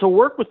was able to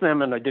work with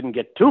them, and I didn't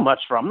get too much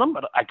from them,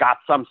 but I got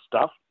some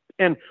stuff.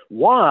 And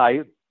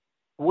why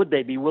would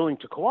they be willing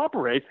to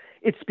cooperate?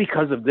 It's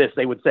because of this.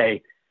 They would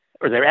say,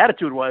 or their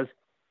attitude was,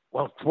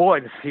 well,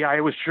 boy, the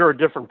CIA was sure a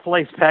different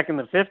place back in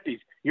the 50s.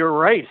 You're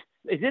right.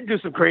 They did do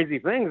some crazy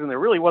things, and there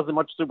really wasn't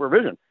much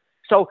supervision.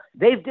 So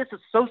they've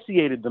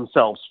disassociated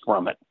themselves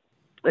from it.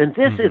 And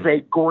this is a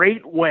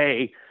great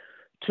way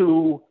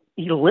to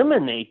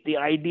eliminate the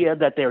idea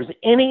that there's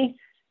any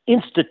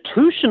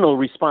institutional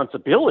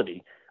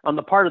responsibility on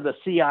the part of the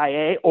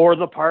CIA or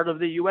the part of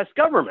the U.S.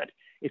 government.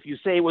 If you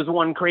say it was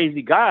one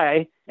crazy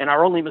guy and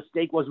our only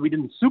mistake was we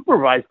didn't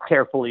supervise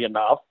carefully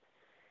enough,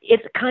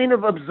 it kind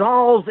of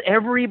absolves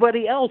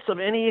everybody else of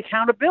any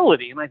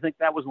accountability. And I think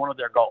that was one of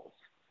their goals.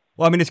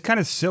 Well, I mean, it's kind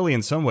of silly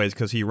in some ways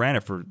because he ran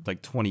it for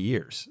like 20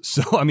 years.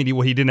 So, I mean,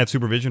 he didn't have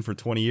supervision for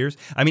 20 years.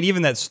 I mean,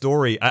 even that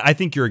story, I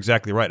think you're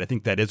exactly right. I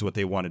think that is what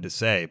they wanted to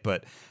say.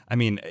 But, I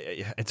mean,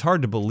 it's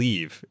hard to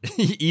believe,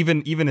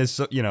 even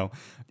as, you know,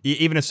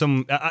 even as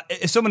someone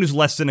who's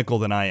less cynical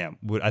than I am,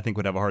 I think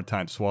would have a hard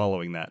time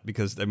swallowing that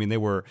because, I mean, they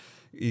were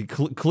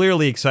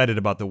clearly excited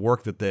about the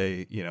work that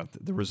they, you know,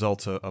 the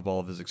results of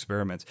all of his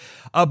experiments.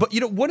 But, you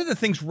know, one of the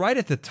things right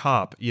at the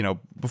top, you know,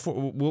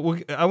 before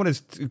I want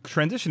to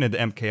transition into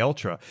MK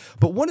Ultra,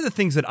 but one of the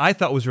things that I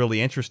thought was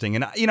really interesting,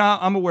 and, you know,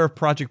 I'm aware of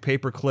Project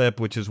Paperclip,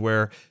 which is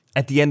where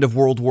at the end of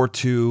World War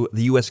II,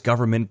 the U.S.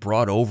 government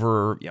brought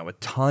over, you know, a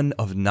ton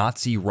of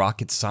Nazi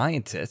rocket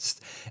scientists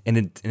in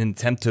an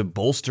attempt to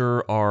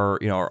bolster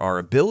our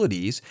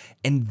abilities,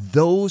 and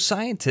those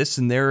scientists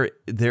and their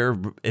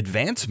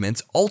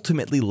advancements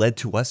ultimately led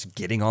to us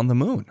getting on the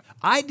moon.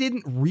 I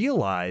didn't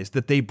realize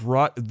that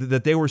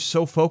they were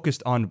so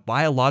focused on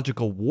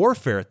biological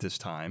warfare at this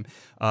time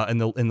in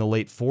the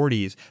late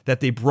 40s that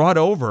they brought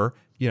over,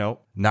 you know,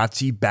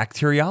 Nazi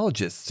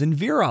bacteriologists and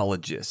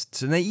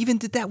virologists, and they even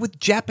did that with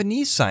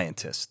Japanese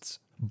scientists.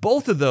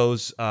 Both of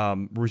those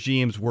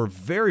regimes were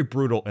very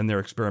brutal in their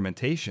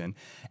experimentation,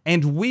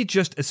 and we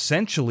just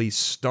essentially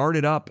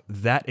started up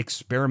that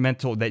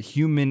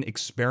human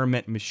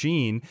experiment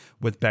machine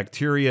with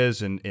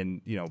bacterias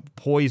and you know,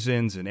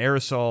 poisons and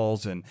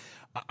aerosols, and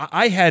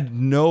I had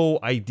no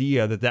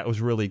idea that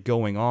was really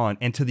going on,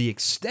 and to the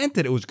extent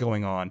that it was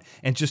going on,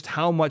 and just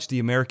how much the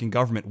American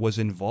government was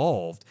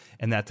involved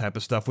in that type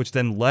of stuff, which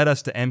then led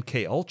us to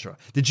MK Ultra.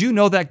 Did you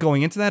know that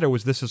going into that, or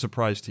was this a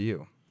surprise to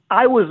you?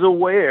 I was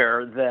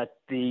aware that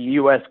the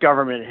U.S.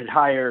 government had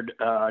hired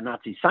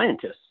Nazi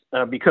scientists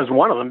because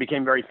one of them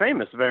became very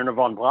famous. Wernher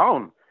von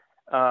Braun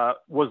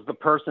was the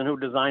person who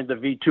designed the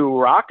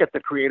V2 rocket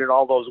that created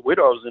all those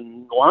widows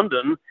in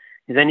London.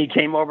 And then he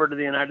came over to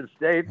the United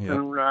States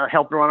and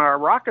helped run our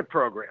rocket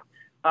program.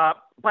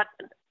 But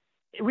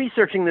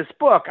researching this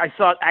book, I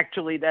thought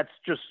actually that's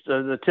just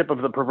the tip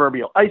of the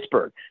proverbial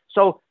iceberg.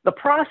 So the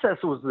process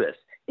was this.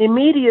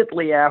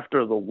 Immediately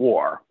after the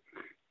war,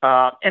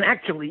 and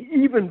actually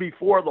even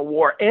before the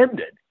war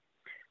ended,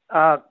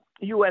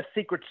 U.S.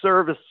 Secret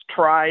Service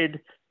tried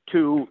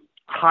to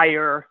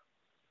hire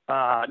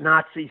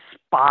Nazi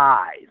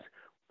spies.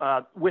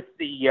 With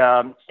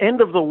the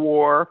end of the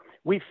war,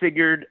 we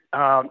figured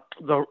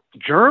the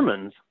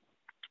Germans,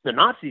 the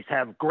Nazis,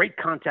 have great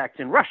contacts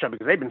in Russia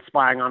because they've been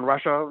spying on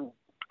Russia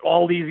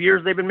all these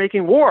years. They've been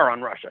making war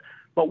on Russia.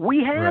 But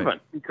we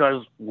haven't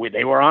because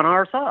they were on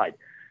our side.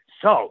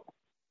 So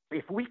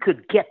if we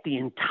could get the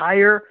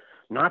entire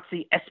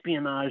Nazi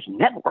espionage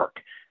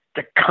network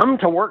to come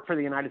to work for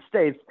the United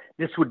States,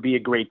 this would be a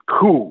great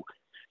coup.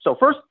 So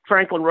first,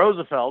 Franklin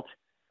Roosevelt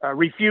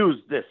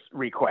refused this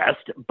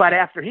request, but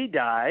after he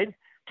died,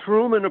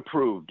 Truman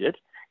approved it.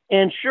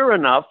 And sure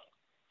enough,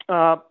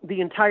 the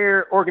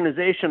entire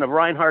organization of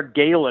Reinhard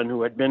Gehlen,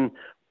 who had been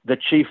the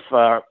chief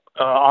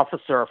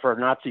officer for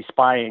Nazi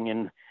spying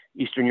in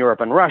Eastern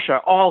Europe and Russia,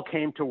 all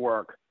came to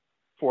work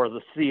for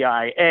the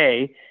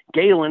CIA.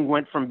 Gehlen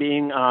went from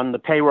being on the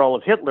payroll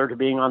of Hitler to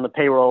being on the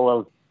payroll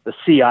of the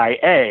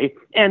CIA,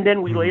 and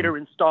then we later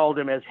installed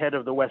him as head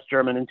of the West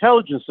German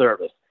intelligence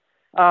service.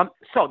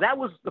 So that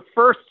was the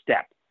first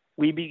step.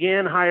 We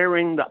began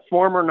hiring the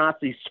former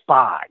Nazi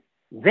spy.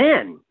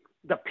 Then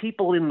the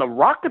people in the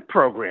rocket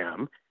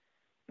program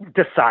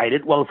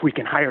decided, well, if we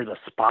can hire the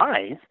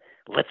spies,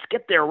 let's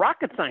get their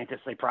rocket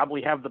scientists. They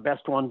probably have the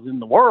best ones in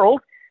the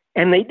world.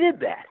 And they did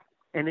that.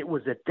 And it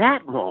was at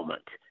that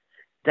moment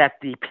that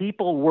the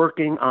people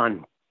working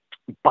on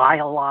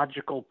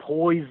biological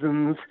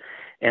poisons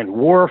and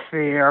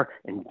warfare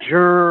and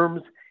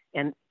germs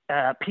and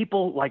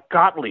people like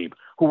Gottlieb,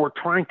 who were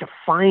trying to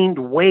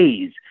find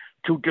ways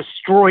to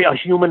destroy a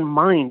human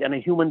mind and a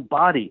human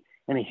body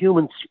and a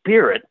human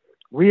spirit,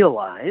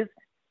 realized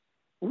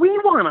we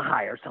want to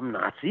hire some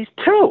Nazis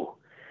too.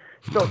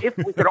 So if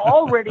we could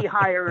already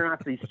hire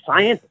Nazi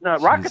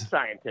rocket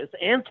scientists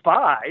and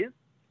spies,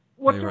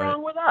 what's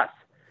wrong with us?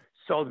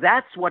 So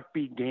that's what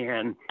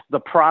began the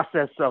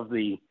process of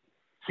the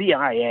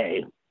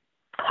CIA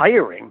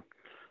hiring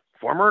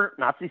former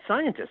Nazi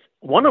scientists.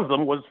 One of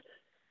them was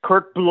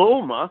Kurt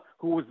Blume,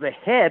 who was the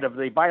head of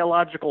the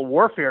biological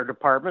warfare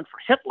department for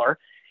Hitler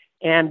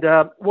and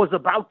was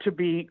about to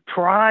be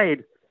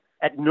tried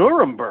at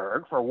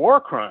Nuremberg for war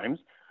crimes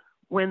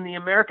when the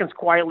Americans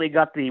quietly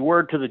got the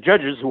word to the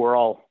judges, who were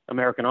all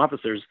American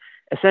officers,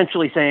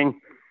 essentially saying,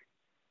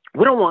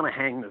 we don't want to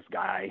hang this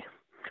guy.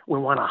 We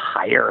want to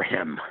hire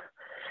him.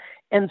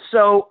 And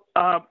so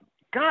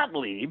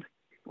Gottlieb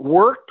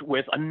worked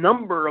with a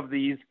number of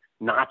these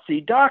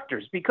Nazi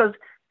doctors because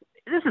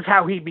this is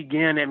how he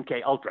began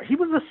MK Ultra. He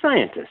was a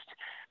scientist.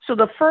 So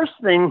the first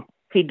thing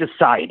he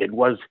decided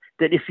was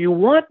that if you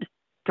want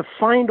to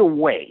find a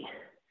way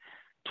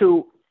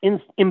to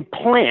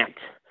implant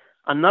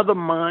another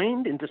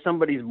mind into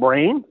somebody's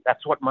brain,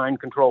 that's what mind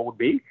control would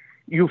be,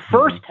 you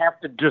first have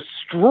to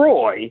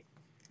destroy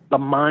the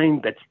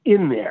mind that's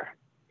in there.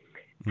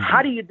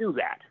 How do you do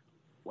that?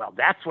 Well,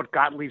 that's what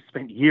Gottlieb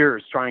spent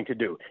years trying to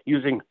do,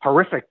 using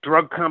horrific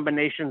drug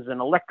combinations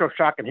and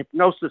electroshock and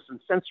hypnosis and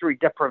sensory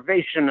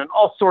deprivation and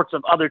all sorts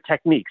of other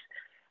techniques.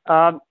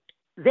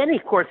 Then,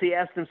 of course, he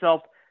asked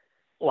himself,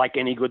 like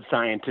any good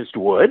scientist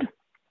would,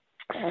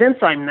 since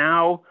I'm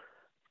now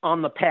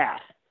on the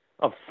path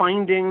of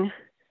finding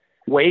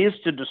ways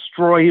to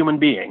destroy human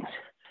beings,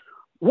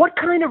 what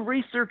kind of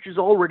research is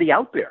already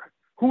out there?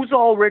 Who's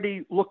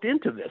already looked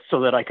into this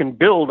so that I can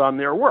build on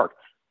their work?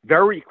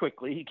 Very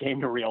quickly, he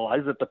came to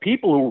realize that the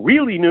people who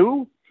really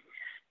knew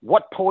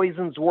what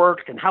poisons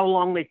worked and how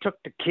long they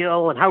took to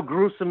kill and how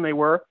gruesome they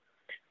were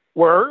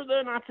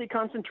the Nazi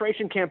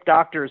concentration camp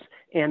doctors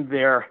and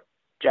their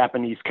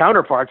Japanese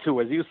counterparts, who,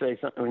 as you say,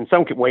 in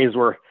some ways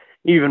were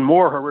even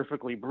more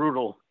horrifically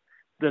brutal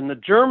than the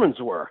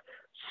Germans were.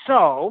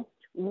 So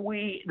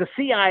the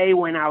CIA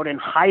went out and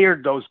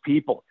hired those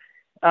people.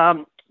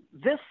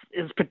 This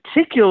is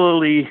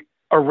particularly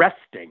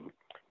arresting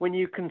when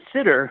you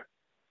consider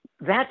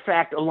that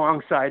fact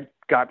alongside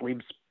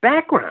Gottlieb's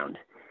background.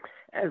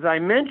 As I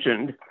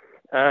mentioned,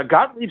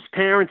 Gottlieb's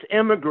parents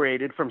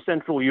emigrated from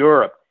Central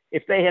Europe.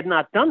 If they had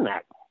not done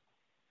that,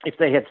 if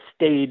they had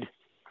stayed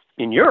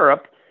in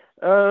Europe,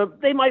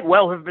 they might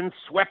well have been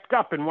swept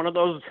up in one of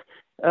those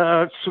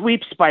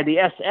sweeps by the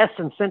SS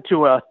and sent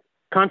to a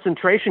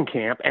concentration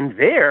camp. And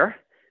there,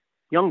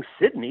 young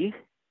Sidney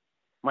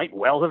might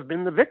well have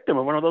been the victim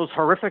of one of those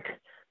horrific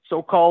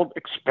so-called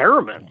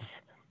experiments.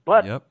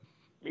 But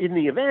in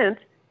the event,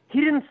 he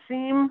didn't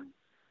seem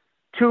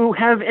to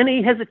have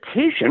any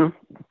hesitation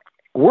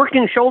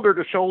working shoulder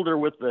to shoulder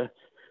with the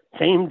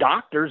same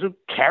doctors who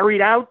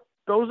carried out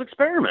those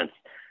experiments.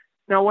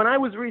 Now, when I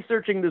was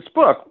researching this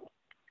book,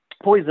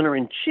 Poisoner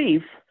in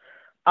Chief,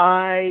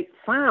 I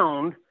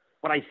found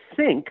what I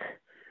think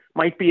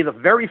might be the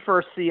very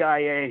first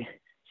CIA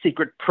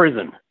secret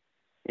prison.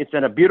 It's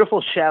in a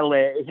beautiful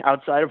chalet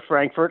outside of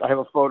Frankfurt. I have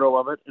a photo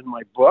of it in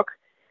my book.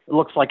 It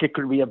looks like it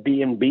could be a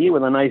B&B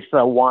with a nice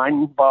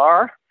wine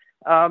bar.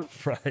 And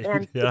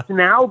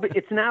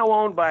it's now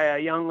owned by a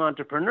young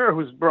entrepreneur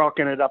who's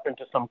broken it up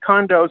into some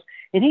condos.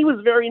 And he was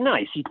very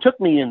nice. He took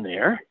me in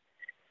there.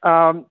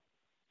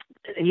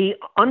 He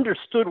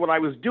understood what I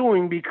was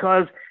doing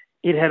because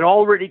it had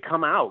already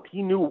come out.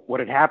 He knew what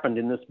had happened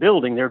in this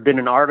building. There had been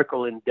an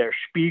article in Der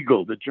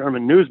Spiegel, the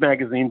German news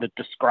magazine, that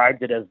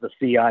described it as the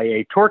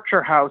CIA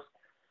torture house.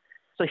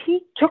 So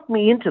he took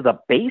me into the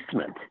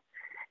basement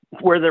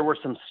where there were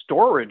some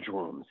storage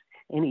rooms.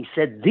 And he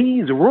said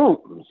these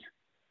rooms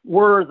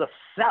were the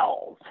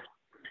cells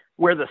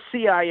where the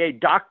CIA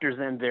doctors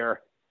and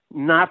their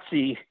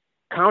Nazi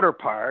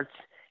counterparts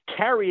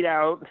carried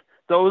out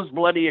those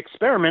bloody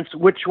experiments,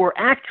 which were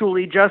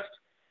actually just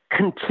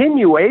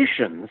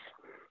continuations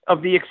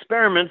of the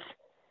experiments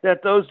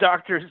that those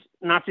doctors,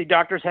 Nazi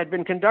doctors, had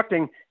been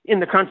conducting in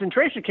the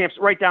concentration camps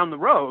right down the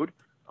road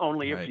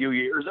only a few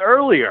years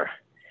earlier.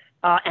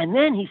 And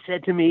then he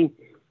said to me,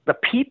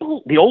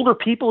 the older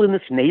people in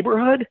this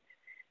neighborhood,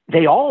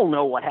 they all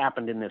know what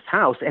happened in this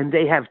house, and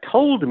they have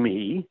told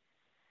me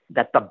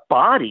that the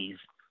bodies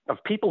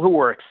of people who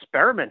were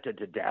experimented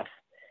to death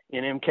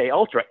in MK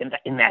Ultra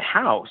in that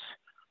house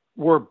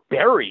were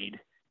buried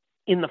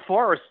in the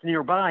forests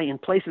nearby in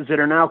places that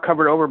are now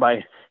covered over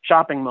by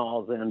shopping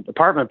malls and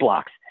apartment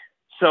blocks.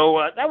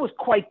 So that was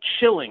quite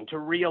chilling to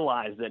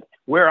realize that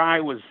where I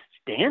was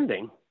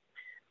standing,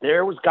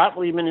 there was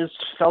Gottlieb and his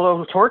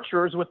fellow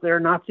torturers with their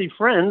Nazi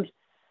friends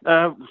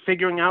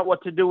figuring out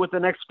what to do with the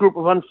next group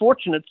of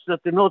unfortunates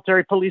that the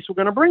military police were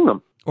going to bring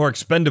them. Or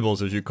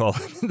expendables, as you call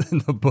it in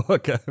the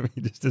book. I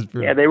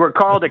mean, they were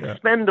called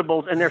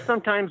expendables, and there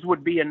sometimes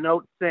would be a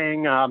note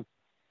saying,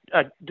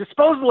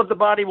 disposal of the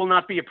body will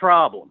not be a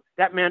problem.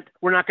 That meant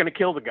we're not going to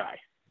kill the guy.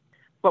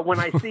 But when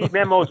I see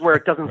memos where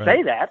it doesn't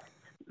say that,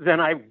 then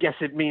I guess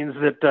it means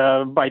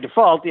that by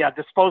default,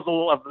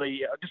 disposal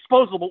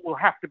will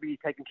have to be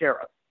taken care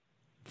of.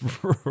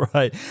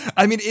 Right.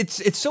 I mean,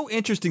 it's so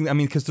interesting. I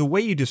mean, because the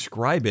way you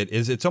describe it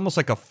is it's almost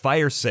like a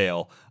fire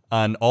sale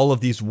on all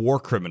of these war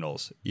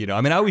criminals. You know,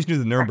 I mean, I always knew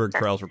the Nuremberg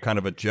trials were kind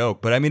of a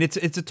joke, but I mean, it's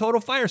a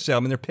total fire sale. I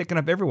mean, they're picking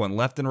up everyone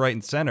left and right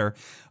and center.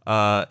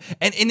 And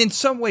in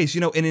some ways,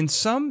 you know, and in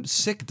some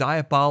sick,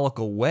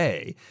 diabolical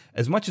way,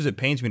 as much as it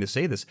pains me to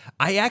say this,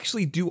 I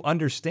actually do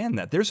understand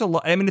that. There's a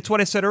lot. I mean, it's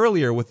what I said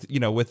earlier with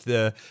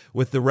the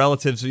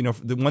relatives. You know,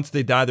 once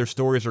they die, their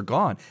stories are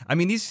gone. I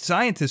mean, these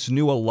scientists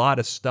knew a lot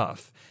of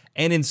stuff.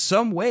 And in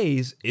some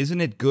ways,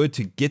 isn't it good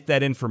to get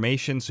that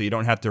information so you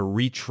don't have to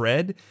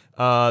retread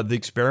the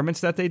experiments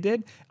that they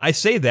did? I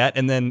say that,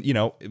 and then, you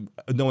know,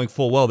 knowing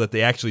full well that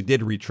they actually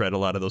did retread a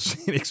lot of those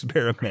same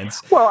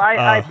experiments. Well,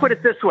 I put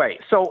it this way.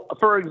 So,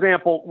 for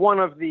example, one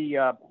of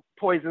the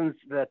poisons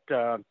that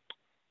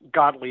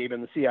Gottlieb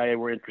and the CIA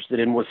were interested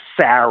in was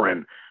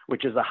sarin,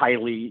 which is a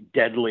highly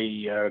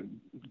deadly,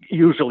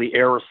 usually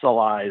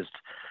aerosolized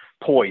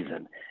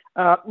poison.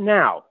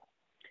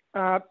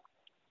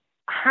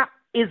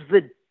 Is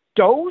the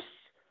dose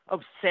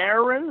of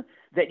sarin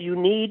that you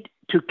need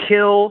to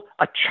kill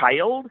a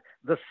child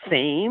the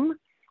same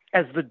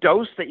as the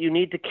dose that you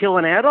need to kill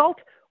an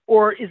adult,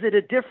 or is it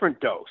a different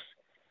dose?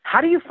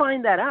 How do you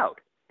find that out?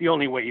 The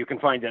only way you can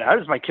find it out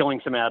is by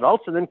killing some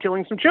adults and then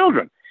killing some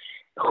children.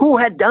 Who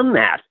had done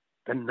that?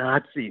 The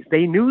Nazis.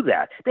 They knew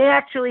that. They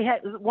actually had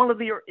one of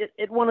the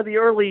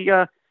early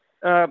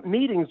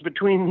meetings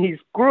between these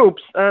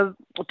groups.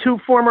 Two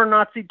former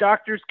Nazi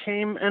doctors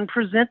came and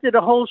presented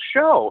a whole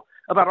show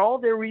about all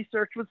their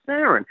research with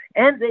sarin,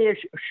 and they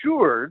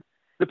assured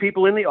the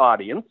people in the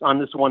audience on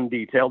this one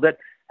detail that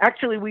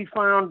actually we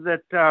found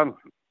that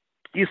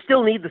you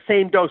still need the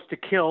same dose to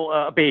kill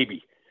a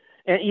baby,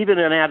 and even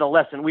an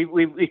adolescent.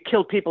 We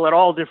killed people at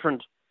all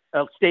different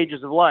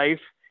stages of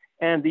life.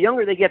 And the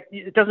younger they get,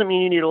 it doesn't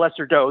mean you need a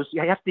lesser dose.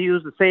 You have to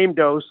use the same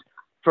dose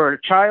for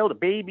a child, a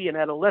baby, an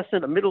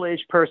adolescent, a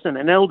middle-aged person,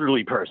 an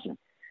elderly person.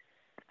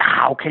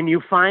 How can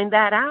you find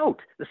that out?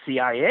 The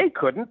CIA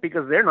couldn't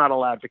because they're not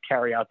allowed to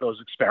carry out those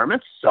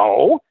experiments.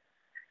 So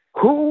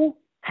who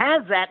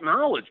has that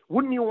knowledge?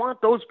 Wouldn't you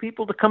want those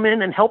people to come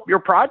in and help your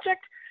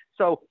project?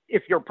 So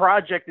if your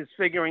project is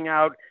figuring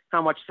out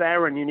how much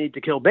sarin you need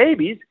to kill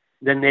babies,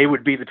 then they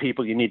would be the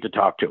people you need to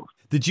talk to.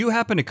 Did you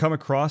happen to come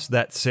across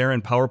that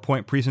sarin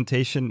PowerPoint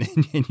presentation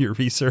in your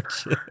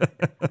research?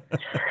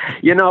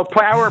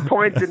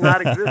 PowerPoint did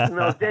not exist in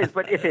those days,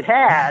 but if it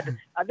had,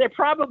 there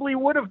probably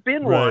would have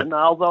been one,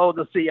 although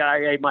the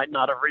CIA might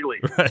not have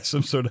released. Right,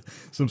 some sort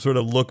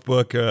of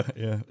lookbook.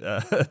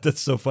 That's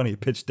so funny.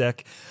 Pitch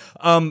deck.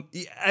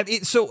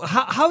 So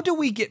how do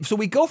we get? So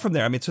we go from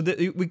there. I mean, so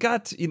we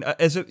got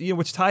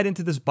it's tied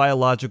into this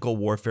biological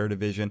warfare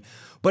division,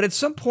 but at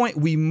some point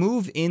we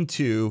move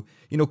into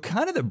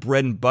kind of the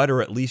bread and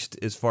butter, at least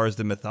as far as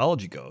the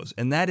mythology goes,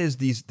 and that is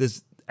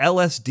this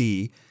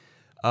LSD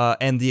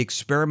and the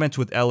experiments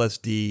with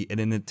LSD in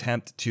an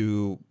attempt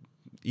to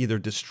either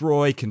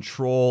destroy,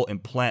 control,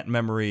 implant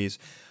memories.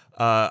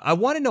 I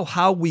want to know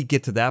how we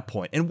get to that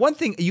point. And one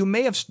thing you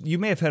may have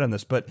hit on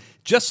this, but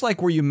just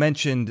like where you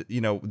mentioned,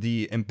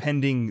 the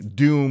impending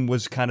doom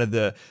was kind of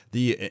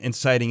the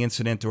inciting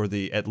incident, or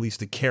at least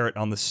the carrot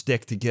on the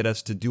stick to get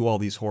us to do all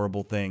these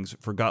horrible things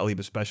for Gottlieb,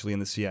 especially in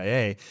the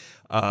CIA.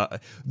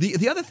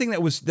 The other thing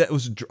that was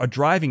a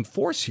driving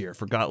force here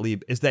for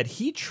Gottlieb is that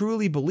he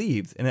truly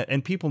believed,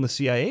 and people in the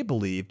CIA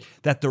believed,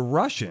 that the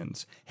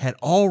Russians had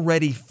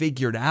already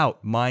figured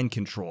out mind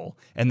control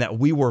and that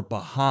we were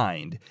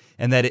behind,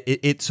 and that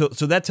so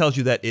that tells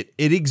you that it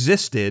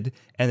existed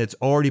and it's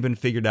already been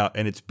figured out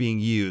and it's being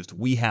used.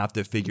 We have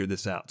to figure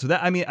this out. So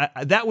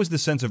that was the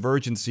sense of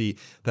urgency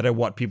that I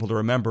want people to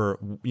remember,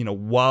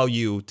 while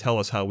you tell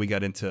us how we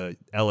got into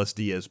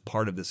LSD as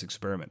part of this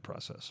experiment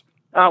process.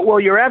 Well,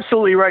 you're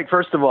absolutely right,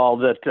 first of all,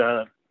 that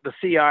the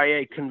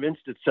CIA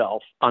convinced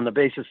itself on the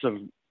basis of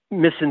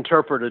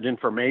misinterpreted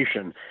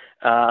information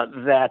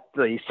that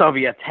the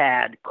Soviets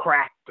had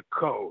cracked the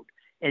code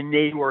and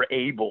they were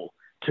able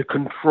to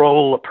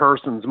control a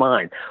person's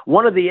mind.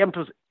 One of the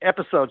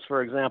episodes,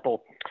 for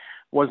example,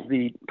 was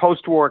the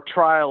post-war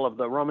trial of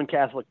the Roman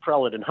Catholic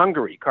prelate in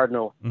Hungary,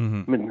 Cardinal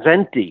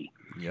Mindszenty.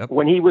 Yep.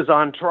 When he was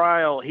on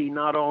trial, he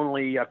not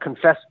only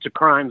confessed to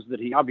crimes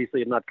that he obviously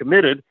had not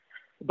committed,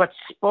 but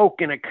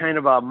spoke in a kind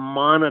of a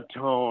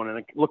monotone and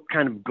it looked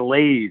kind of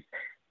glazed.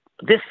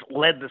 This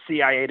led the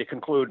CIA to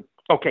conclude,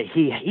 okay,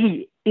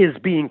 he is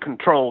being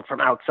controlled from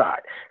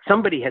outside.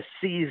 Somebody has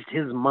seized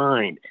his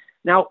mind.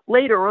 Now,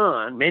 later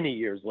on, many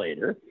years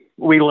later,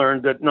 we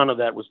learned that none of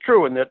that was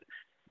true and that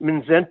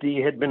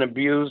Mindszenty had been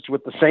abused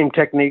with the same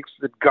techniques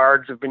that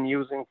guards have been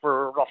using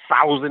for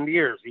 1,000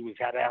 years. He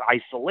had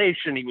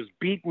isolation, he was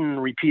beaten,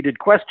 repeated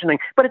questioning,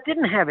 but it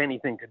didn't have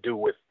anything to do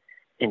with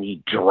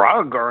any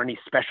drug or any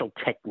special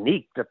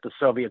technique that the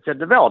Soviets had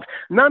developed.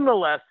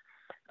 Nonetheless,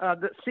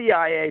 the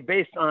CIA,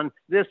 based on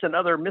this and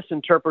other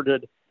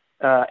misinterpreted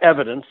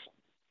evidence,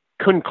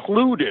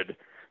 concluded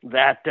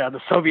that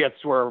the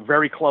Soviets were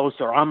very close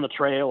or on the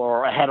trail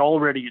or had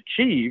already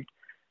achieved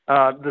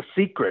the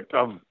secret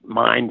of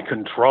mind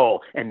control.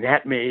 And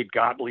that made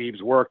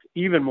Gottlieb's work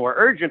even more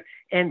urgent.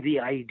 And the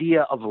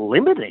idea of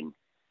limiting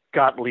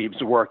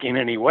Gottlieb's work in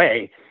any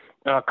way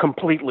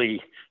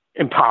completely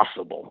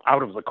impossible,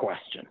 out of the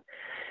question.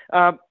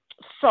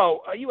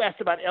 So you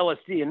asked about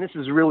LSD, and this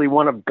is really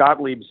one of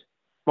Gottlieb's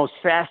most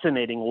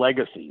fascinating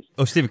legacies.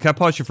 Oh, Stephen, can I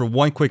pause you for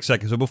one quick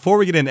second? So before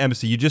we get into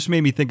MSD, you just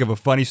made me think of a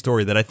funny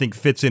story that I think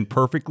fits in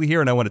perfectly here,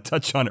 and I want to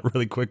touch on it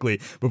really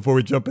quickly before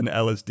we jump into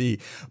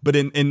LSD. But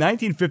in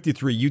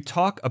 1953, you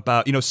talk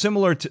about,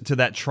 similar to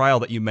that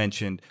trial that you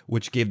mentioned,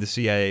 which gave the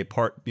CIA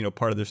part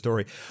of their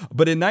story.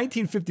 But in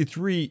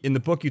 1953, in the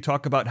book, you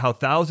talk about how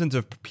thousands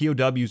of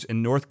POWs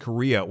in North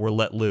Korea were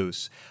let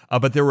loose.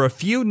 But there were a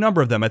few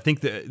number of them. I think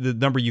the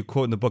number you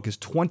quote in the book is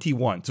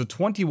 21. So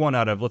 21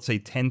 out of, let's say,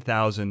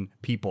 10,000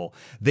 people.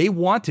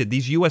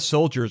 These U.S.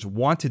 soldiers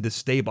wanted to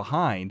stay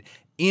behind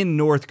in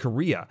North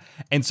Korea.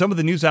 And some of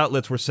the news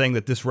outlets were saying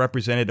that this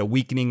represented a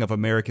weakening of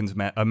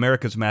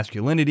America's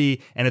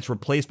masculinity and its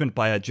replacement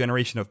by a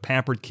generation of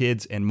pampered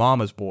kids and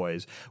mama's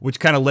boys, which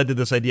kind of led to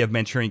this idea of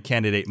Manchurian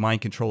Candidate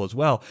mind control as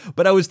well.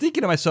 But I was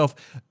thinking to myself,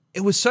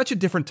 it was such a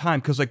different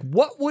time because,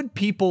 what would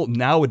people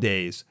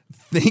nowadays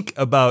think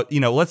about,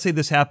 let's say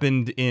this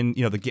happened in,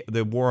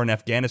 the war in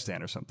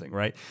Afghanistan or something,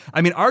 right?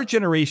 I mean, our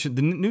generation,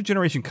 the new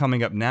generation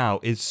coming up now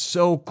is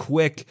so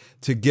quick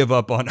to give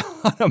up on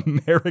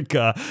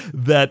America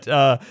that,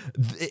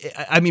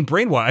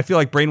 I feel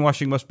like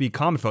brainwashing must be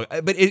common,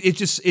 but it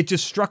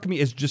just struck me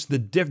as just the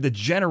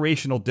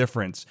generational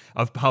difference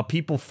of how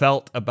people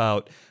felt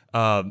about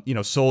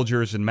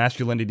soldiers and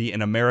masculinity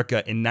in America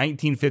in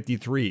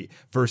 1953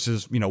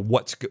 versus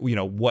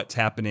what's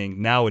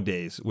happening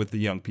nowadays with the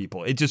young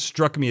people. It just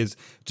struck me as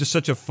just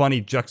such a funny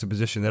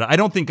juxtaposition that I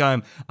don't think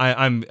I'm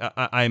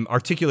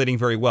articulating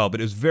very well, but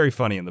it was very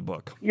funny in the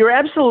book. You're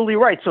absolutely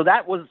right. So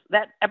that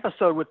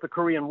episode with the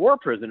Korean War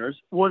prisoners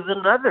was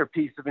another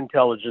piece of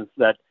intelligence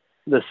that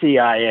the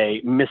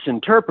CIA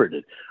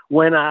misinterpreted.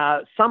 When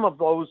some of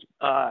those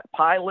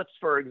pilots,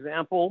 for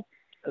example,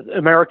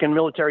 American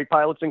military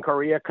pilots in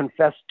Korea,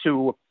 confessed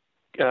to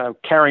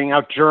carrying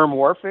out germ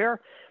warfare,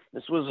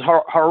 this was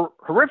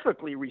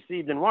horrifically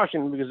received in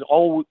Washington because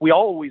we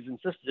always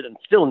insisted and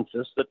still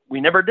insist that we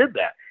never did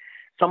that.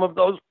 Some of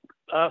those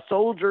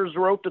soldiers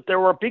wrote that there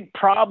were big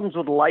problems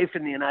with life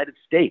in the United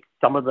States.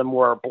 Some of them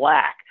were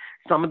black.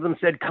 Some of them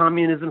said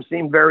communism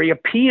seemed very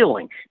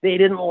appealing. They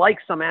didn't like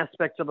some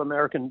aspects of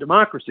American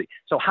democracy.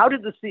 So how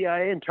did the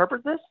CIA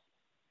interpret this?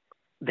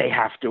 They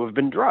have to have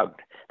been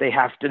drugged.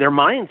 Their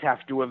minds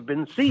have to have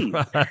been seized.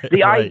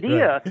 The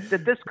idea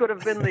that this could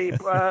have been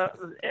the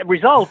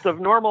result of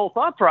normal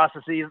thought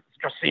processes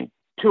just seemed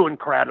too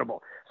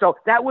incredible. So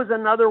that was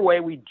another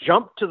way we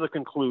jumped to the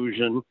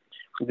conclusion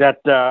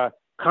that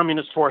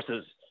communist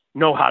forces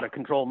know how to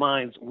control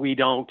minds. We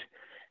don't.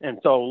 And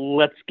so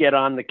let's get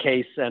on the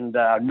case and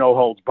no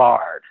holds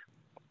barred.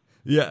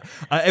 Yeah,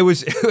 it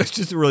was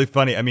just really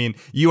funny. I mean,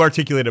 you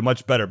articulated it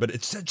much better, but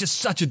it's just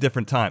such a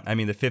different time. I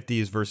mean, the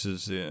 50s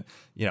versus,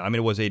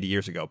 it was 80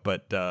 years ago,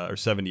 or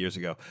 70 years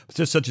ago. It's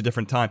just such a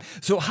different time.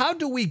 So how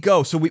do we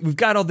go? So we've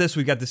got all this.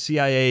 We've got the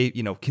CIA,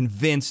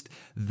 convinced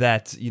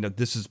that,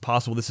 this is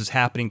possible. This is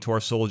happening to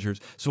our soldiers.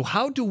 So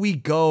how do we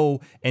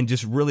go and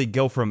just really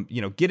go from,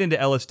 get into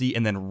LSD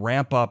and then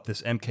ramp up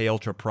this MK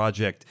Ultra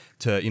project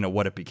to,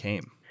 what it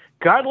became?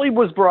 Gottlieb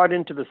was brought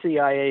into the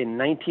CIA in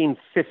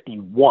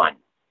 1951.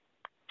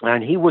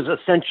 And he was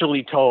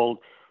essentially told,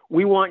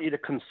 we want you to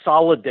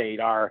consolidate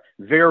our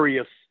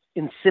various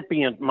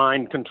incipient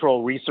mind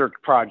control research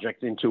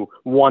projects into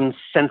one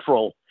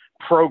central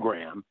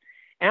program.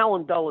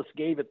 Alan Dulles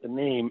gave it the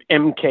name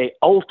MK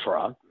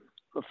Ultra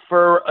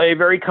for a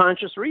very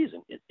conscious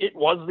reason. It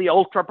was the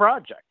Ultra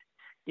Project.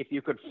 If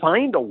you could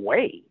find a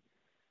way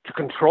to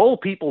control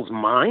people's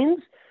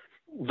minds,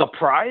 the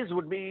prize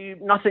would be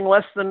nothing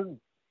less than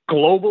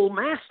global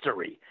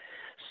mastery.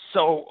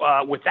 So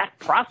with that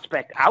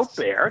prospect out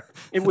there,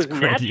 it was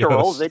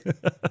natural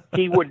that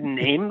he would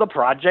name the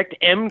project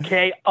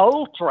MK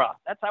Ultra.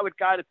 That's how it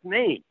got its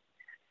name.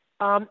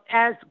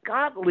 As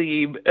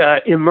Gottlieb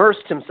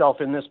immersed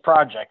himself in this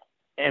project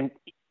and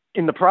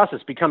in the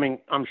process becoming,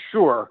 I'm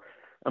sure,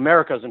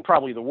 America's and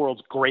probably the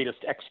world's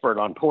greatest expert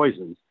on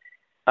poisons,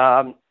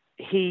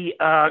 he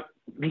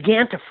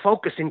began to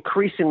focus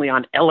increasingly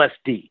on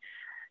LSD.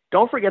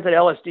 Don't forget that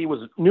LSD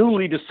was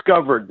newly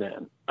discovered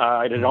then.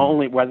 It had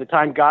only, by the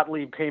time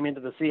Gottlieb came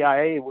into the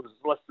CIA, it was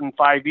less than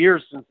 5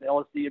 years since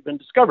LSD had been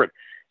discovered.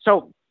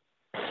 So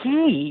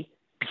he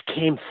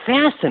became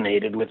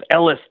fascinated with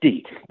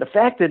LSD. The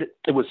fact that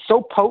it was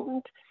so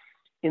potent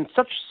in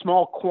such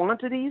small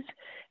quantities,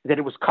 that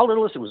it was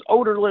colorless, it was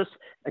odorless,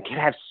 it could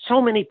have so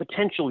many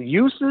potential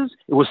uses,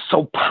 it was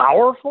so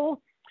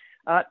powerful.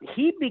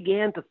 He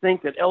began to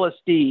think that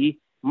LSD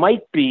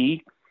might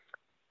be,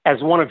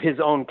 as one of his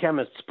own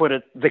chemists put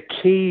it, the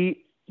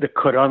key that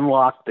could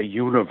unlock the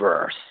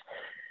universe.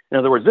 In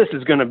other words, this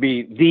is going to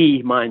be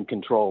the mind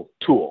control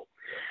tool.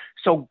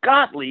 So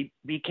Gottlieb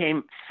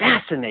became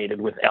fascinated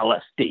with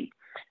LSD.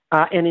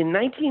 And in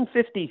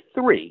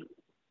 1953,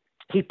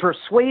 he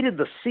persuaded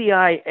the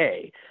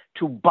CIA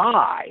to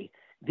buy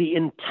the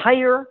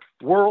entire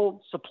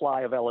world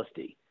supply of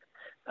LSD.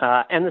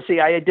 And the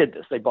CIA did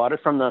this. They bought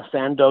it from the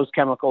Sandoz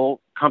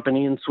Chemical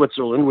Company in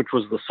Switzerland, which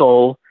was the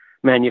sole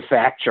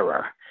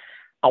manufacturer.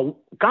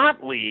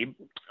 Gottlieb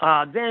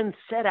then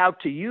set out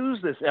to use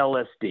this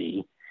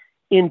LSD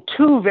in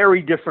two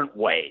very different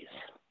ways.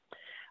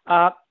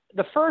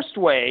 The first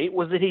way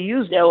was that he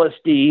used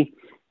LSD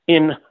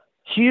in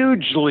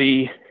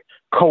hugely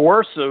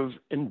coercive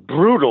and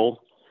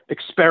brutal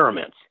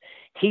experiments.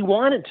 He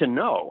wanted to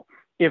know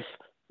if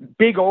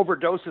big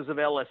overdoses of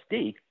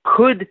LSD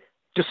could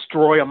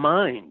destroy a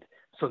mind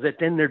so that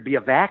then thered be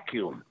a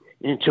vacuum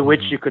into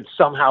which you could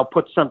somehow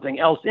put something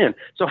else in.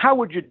 So how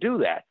would you do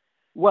that?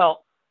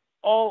 Well,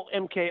 all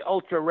MK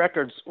Ultra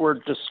records were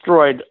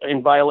destroyed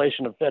in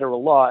violation of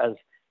federal law as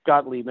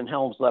Gottlieb and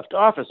Helms left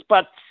office,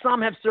 but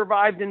some have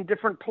survived in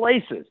different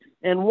places.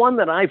 And one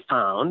that I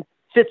found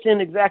fits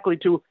in exactly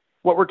to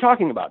what we're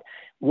talking about.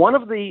 One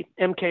of the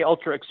MK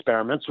Ultra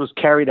experiments was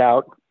carried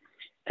out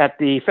at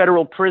the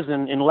federal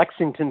prison in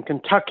Lexington,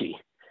 Kentucky.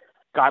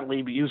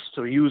 Gottlieb used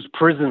to use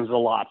prisons a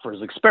lot for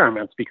his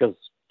experiments because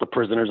the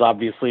prisoners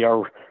obviously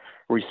are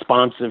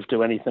responsive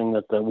to anything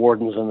that the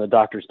wardens and the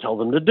doctors tell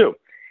them to do.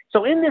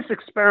 So in this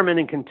experiment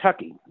in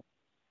Kentucky,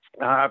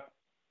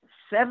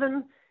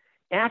 7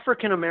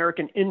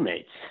 African-American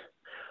inmates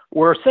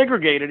were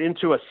segregated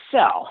into a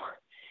cell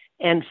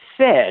and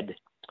fed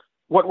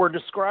what were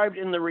described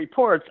in the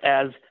reports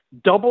as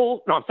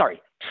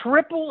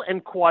triple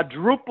and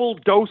quadruple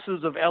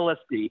doses of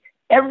LSD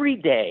every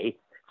day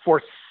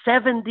for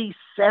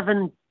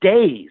 77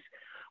 days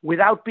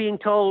without being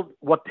told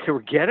what they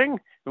were getting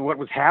and what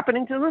was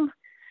happening to them.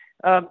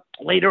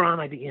 Later on,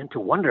 I began to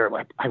wonder,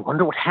 I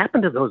wonder what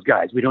happened to those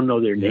guys. We don't know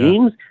their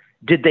names.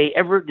 Did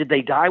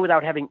they die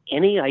without having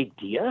any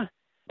idea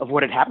of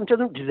what had happened to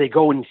them? Did they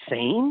go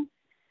insane?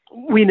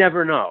 We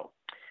never know.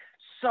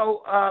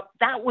 So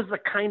that was the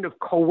kind of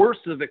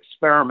coercive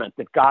experiment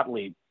that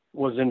Gottlieb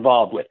was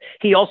involved with.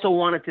 He also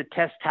wanted to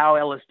test how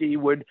LSD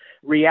would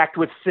react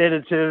with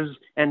sedatives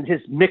and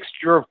his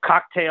mixture of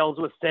cocktails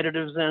with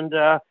sedatives and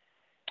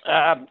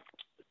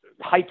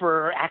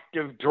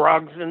hyperactive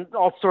drugs and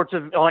all sorts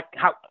of, like,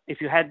 how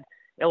if you had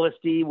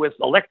LSD with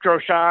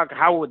electroshock,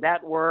 how would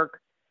that work?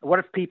 What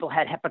if people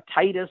had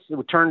hepatitis?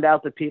 It turned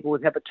out that people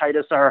with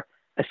hepatitis are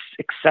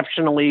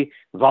exceptionally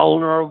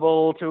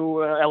vulnerable to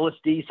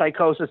LSD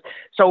psychosis.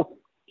 So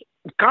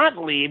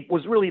Gottlieb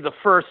was really the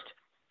first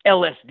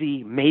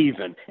LSD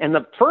maven. And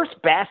the first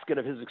basket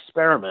of his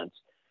experiments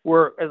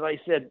were, as I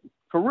said,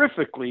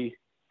 horrifically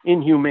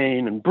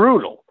inhumane and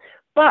brutal.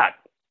 But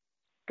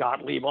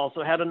Gottlieb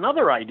also had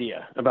another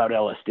idea about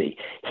LSD.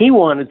 He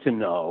wanted to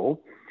know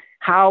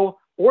how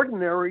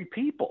ordinary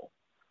people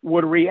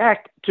would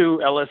react to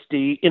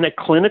LSD in a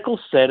clinical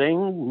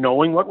setting,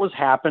 knowing what was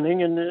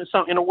happening in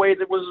a way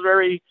that was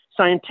very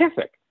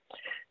scientific.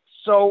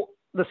 So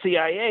the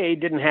CIA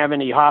didn't have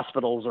any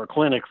hospitals or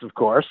clinics, of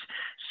course.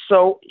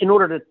 So in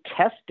order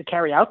to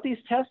carry out these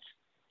tests,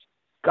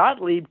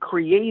 Gottlieb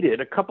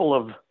created a couple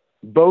of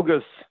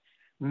bogus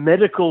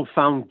medical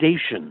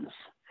foundations.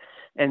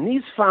 And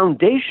these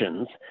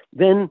foundations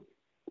then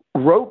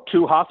wrote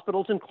to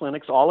hospitals and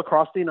clinics all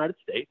across the United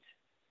States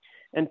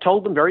and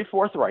told them very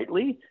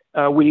forthrightly,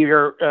 we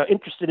are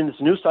interested in this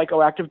new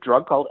psychoactive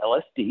drug called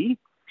LSD.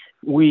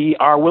 We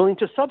are willing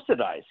to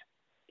subsidize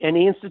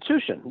any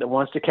institution that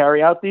wants to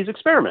carry out these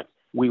experiments.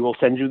 We will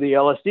send you the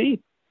LSD.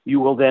 You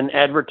will then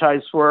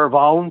advertise for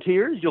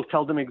volunteers. You'll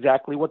tell them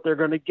exactly what they're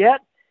going to get.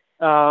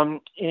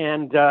 You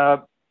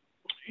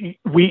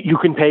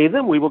can pay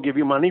them. We will give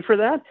you money for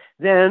that.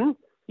 Then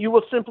you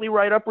will simply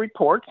write up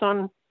reports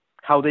on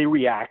how they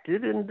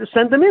reacted and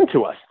send them in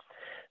to us.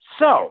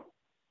 So,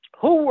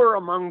 who were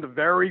among the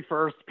very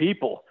first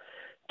people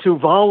to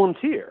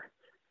volunteer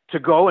to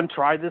go and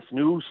try this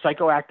new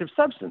psychoactive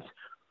substance?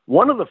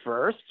 One of the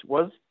first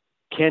was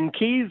Ken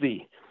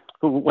Kesey,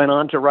 who went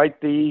on to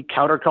write the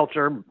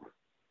counterculture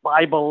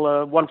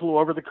Bible, One Flew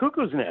Over the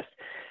Cuckoo's Nest.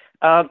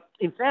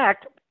 In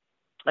fact,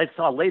 I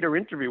saw a later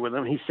interview with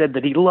him. He said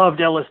that he loved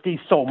LSD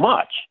so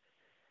much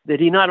that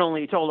he not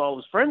only told all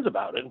his friends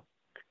about it,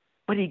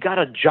 but he got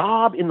a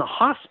job in the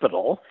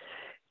hospital.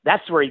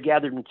 That's where he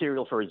gathered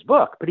material for his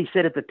book. But he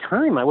said, at the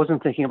time, I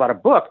wasn't thinking about a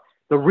book.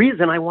 The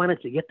reason I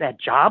wanted to get that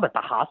job at the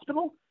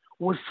hospital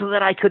was so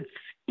that I could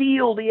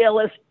steal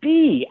the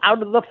LSD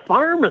out of the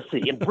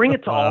pharmacy and bring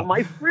it to all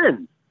my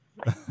friends.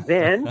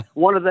 Then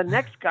one of the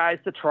next guys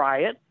to try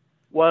it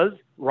was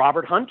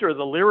Robert Hunter,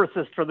 the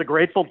lyricist for the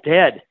Grateful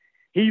Dead.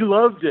 He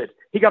loved it.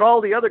 He got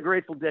all the other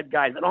Grateful Dead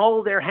guys and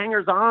all their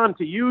hangers-on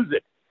to use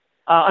it.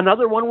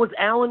 Another one was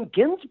Allen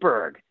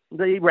Ginsberg,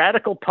 the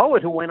radical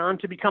poet who went on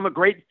to become a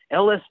great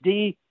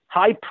LSD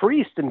high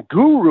priest and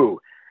guru.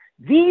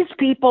 These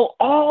people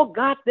all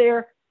got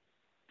their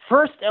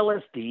first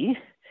LSD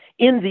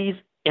in these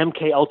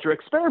MK Ultra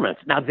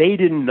experiments. Now, they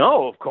didn't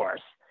know, of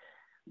course,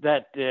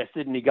 that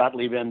Sidney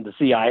Gottlieb and the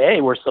CIA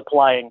were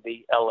supplying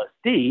the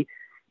LSD.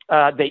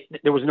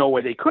 There was no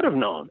way they could have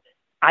known.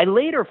 I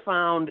later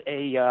found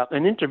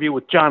an interview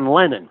with John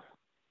Lennon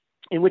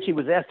in which he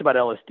was asked about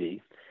LSD.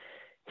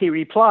 He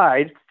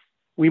replied,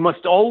 "We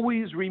must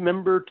always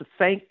remember to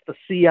thank the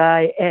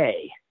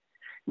CIA."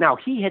 Now,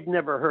 he had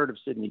never heard of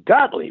Sidney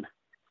Gottlieb.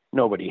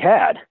 Nobody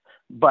had.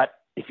 But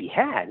if he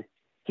had,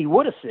 he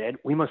would have said,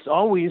 "We must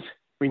always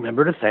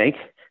remember to thank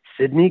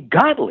Sidney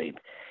Gottlieb."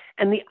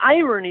 And the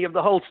irony of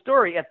the whole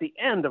story at the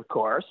end, of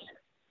course,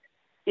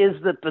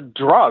 is that the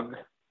drug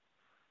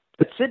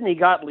that Sidney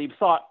Gottlieb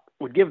thought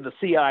would give the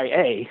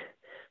CIA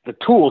the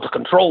tool to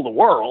control the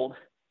world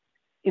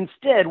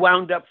instead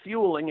wound up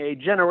fueling a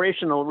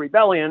generational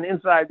rebellion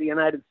inside the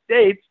United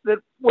States that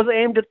was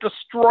aimed at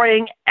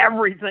destroying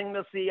everything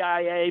the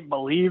CIA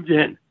believed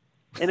in.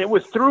 And it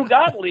was through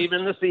Gottlieb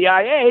and the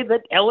CIA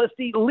that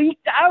LSD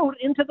leaked out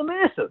into the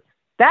masses.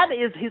 That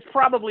is his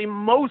probably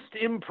most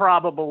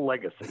improbable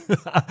legacy.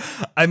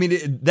 I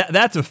mean,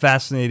 that's a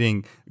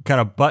fascinating kind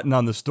of button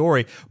on the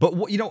story. But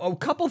a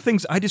couple of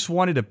things I just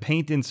wanted to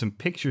paint in some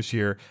pictures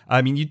here.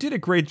 I mean, you did a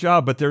great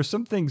job, but there are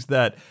some things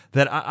that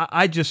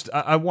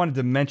I wanted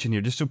to mention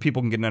here, just so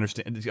people can get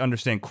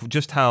understand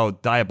just how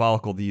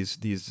diabolical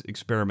these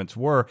experiments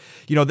were.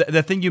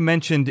 The thing you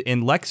mentioned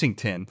in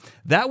Lexington,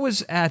 that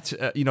was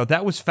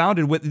that was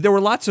founded with. There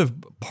were lots of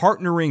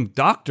partnering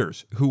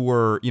doctors who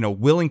were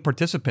willing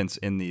participants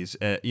in these,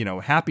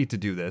 happy to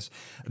do this.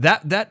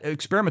 That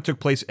experiment took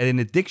place at an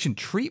addiction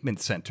treatment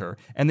center,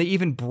 and they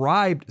even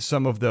bribed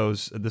some of the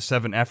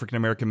 7 African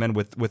American men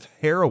with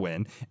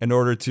heroin in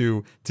order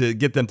to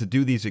get them to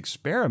do these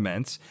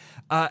experiments.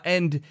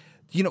 And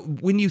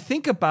when you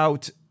think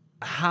about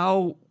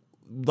how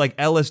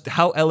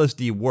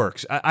LSD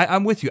works,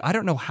 I'm with you. I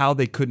don't know how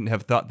they couldn't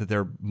have thought that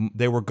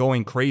they were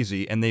going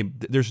crazy, and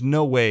there's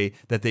no way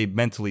that they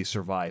mentally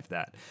survived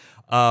that.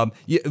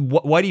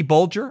 Whitey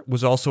Bulger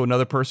was also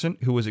another person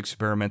who was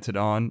experimented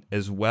on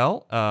as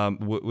well.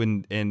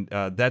 And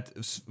I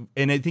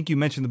think you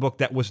mentioned the book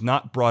that was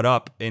not brought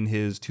up in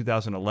his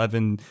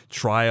 2011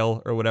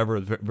 trial or whatever.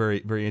 It was very,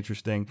 very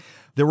interesting.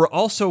 There were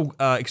also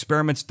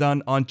experiments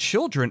done on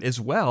children as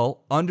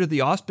well under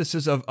the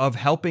auspices of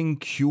helping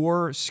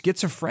cure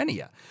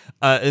schizophrenia.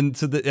 And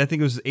so I think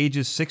it was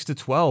ages 6 to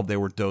 12 they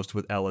were dosed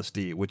with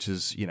LSD, which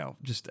is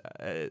just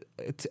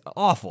it's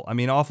awful. I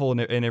mean, awful in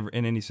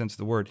any sense of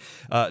the word.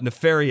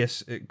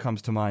 Nefarious, it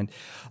comes to mind.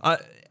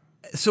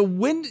 So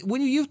when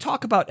you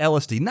talk about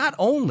LSD, not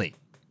only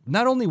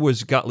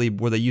was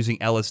Gottlieb, were they using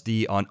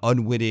LSD on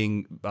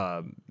unwitting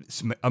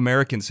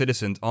American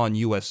citizens on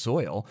U.S.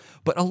 soil,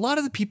 but a lot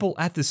of the people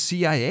at the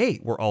CIA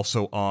were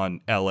also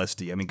on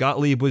LSD. I mean,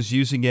 Gottlieb was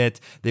using it.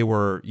 They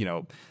were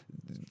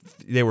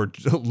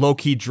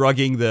low-key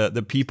drugging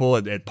the people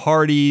at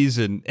parties,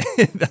 and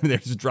they're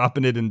just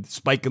dropping it and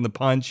spiking the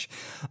punch.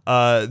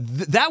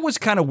 That was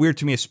kind of weird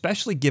to me,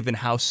 especially given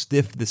how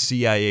stiff the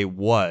CIA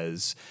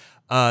was.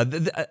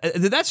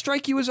 Did that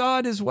strike you as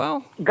odd as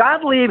well?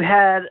 Gottlieb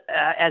had,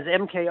 as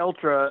MK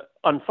Ultra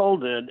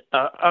unfolded,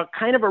 a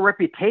kind of a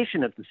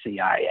reputation at the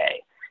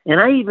CIA. And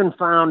I even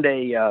found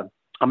a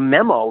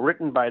memo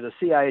written by the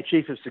CIA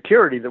chief of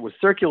security that was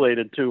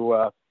circulated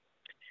to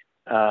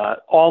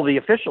all the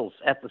officials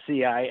at the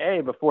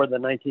CIA before the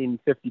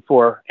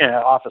 1954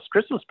 office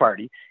Christmas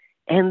party.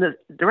 And the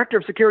director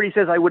of security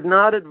says, "I would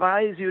not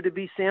advise you to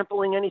be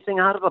sampling anything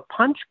out of a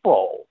punch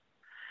bowl,"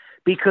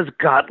 because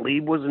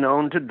Gottlieb was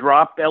known to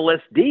drop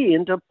LSD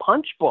into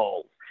punch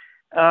bowls.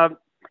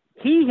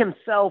 He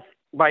himself,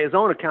 by his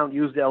own account,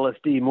 used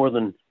LSD more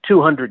than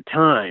 200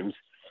 times,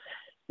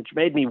 which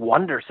made me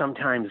wonder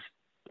sometimes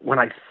when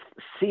I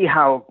see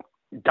how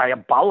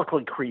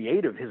diabolically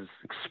creative his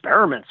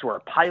experiments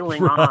were,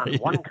 piling on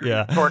one kind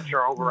of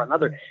torture over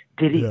another.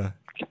 Did he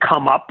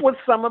come up with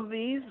some of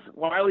these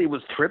while he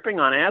was tripping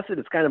on acid?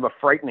 It's kind of a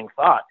frightening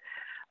thought.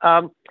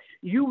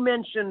 You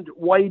mentioned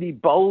Whitey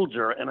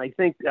Bulger, and I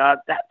think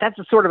that's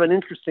a sort of an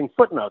interesting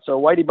footnote. So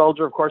Whitey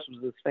Bulger, of course,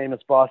 was this famous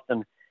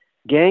Boston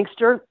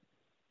gangster.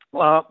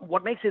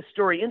 What makes his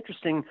story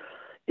interesting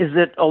is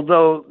that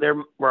although there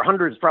were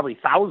hundreds, probably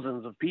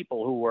thousands of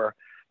people who were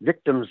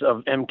victims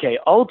of MK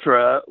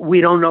Ultra,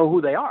 we don't know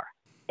who they are,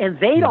 and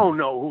they don't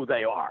know who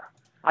they are.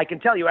 I can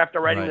tell you, after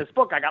writing this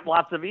book, I got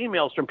lots of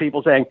emails from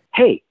people saying,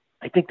 "Hey,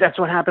 I think that's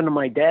what happened to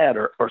my dad,"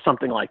 or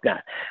something like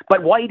that.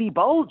 But Whitey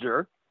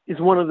Bulger is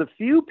one of the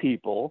few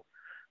people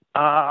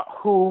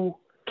who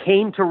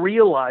came to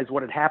realize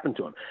what had happened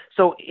to him.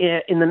 So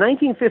in the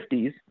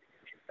 1950s,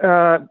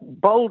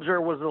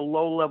 Bulger was a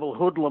low-level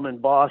hoodlum in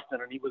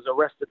Boston, and he was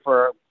arrested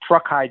for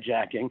truck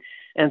hijacking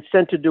and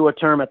sent to do a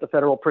term at the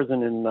federal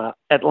prison in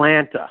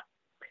Atlanta.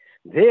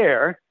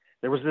 There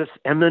was this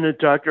eminent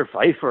Dr.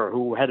 Pfeiffer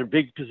who had a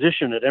big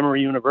position at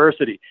Emory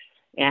University,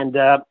 and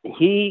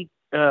he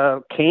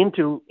came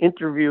to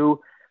interview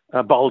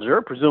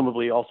Bulger,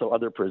 presumably also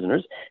other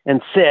prisoners,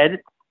 and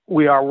said,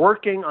 "We are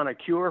working on a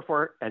cure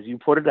for, as you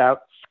put it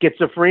out,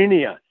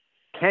 schizophrenia.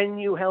 Can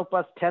you help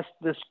us test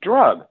this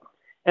drug?"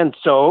 And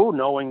so,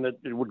 knowing that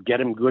it would get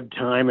him good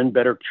time and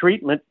better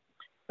treatment,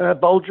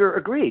 Bulger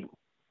agreed.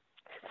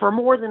 For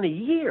more than a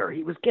year,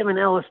 he was given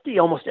LSD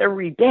almost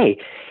every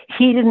day.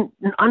 He didn't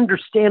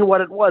understand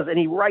what it was, and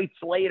he writes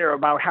later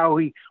about how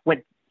he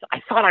went,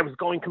 "I thought I was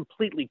going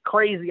completely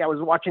crazy. I was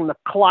watching the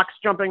clocks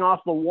jumping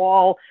off the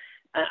wall.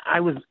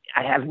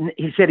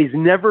 He said he's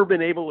never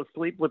been able to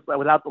sleep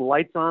without the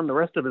lights on the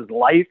rest of his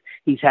life.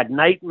 He's had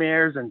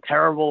nightmares and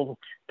terrible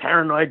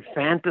paranoid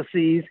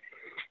fantasies."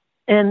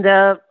 And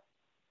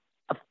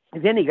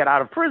then he got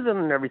out of prison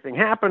and everything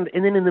happened.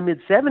 And then in the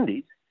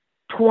mid-'70s,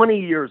 20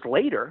 years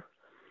later,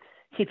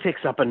 he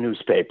picks up a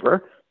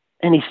newspaper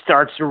and he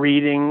starts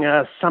reading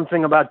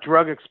something about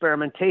drug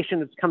experimentation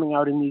that's coming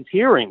out in these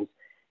hearings.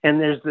 And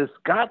there's this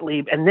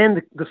Gottlieb. And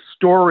then the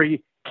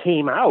story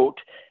came out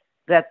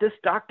that this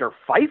Dr.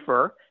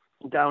 Pfeiffer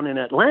down in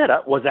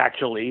Atlanta was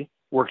actually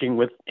working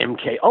with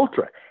MK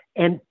Ultra.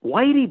 And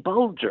Whitey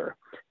Bulger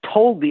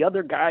told the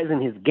other guys in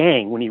his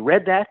gang, when he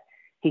read that,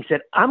 he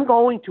said, "I'm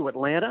going to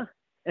Atlanta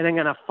and I'm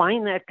going to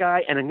find that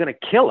guy and I'm going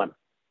to kill him."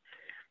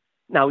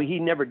 Now, he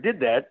never did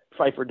that.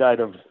 Pfeiffer died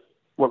of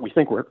what we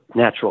think were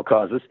natural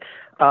causes.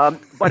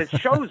 But it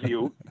shows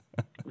you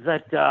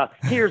that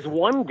here's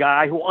one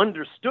guy who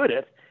understood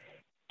it,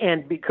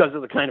 and because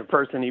of the kind of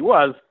person he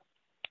was,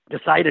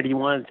 decided he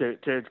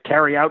wanted to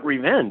carry out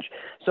revenge.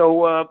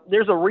 So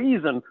there's a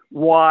reason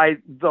why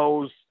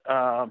those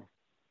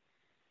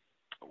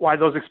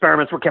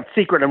experiments were kept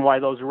secret and why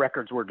those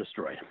records were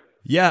destroyed.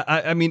 Yeah,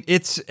 I mean,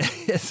 it's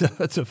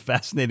a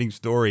fascinating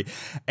story,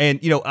 and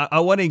I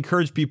want to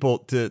encourage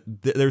people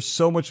there's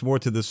so much more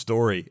to this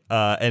story,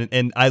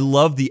 and I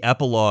love the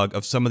epilogue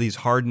of some of these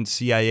hardened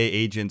CIA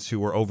agents who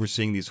were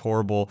overseeing these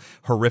horrible,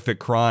 horrific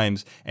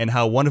crimes, and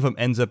how one of them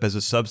ends up as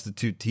a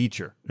substitute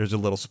teacher. There's a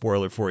little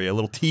spoiler for you, a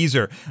little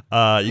teaser.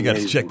 You got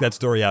to check that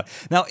story out.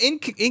 Now,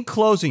 in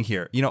closing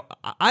here,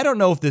 I don't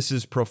know if this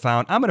is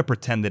profound. I'm going to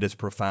pretend that it's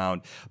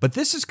profound, but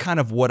this is kind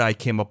of what I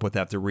came up with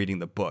after reading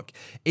the book.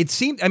 It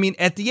seemed, I mean,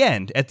 at the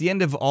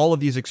end of all of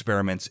these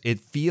experiments, it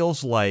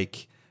feels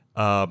like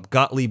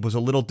Gottlieb was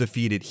a little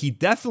defeated. He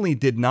definitely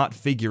did not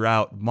figure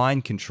out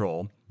mind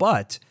control,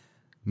 but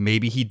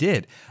maybe he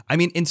did. I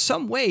mean, in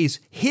some ways,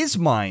 his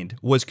mind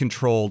was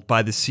controlled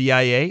by the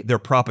CIA, their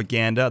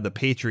propaganda, the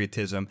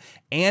patriotism,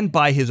 and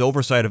by his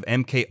oversight of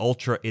MK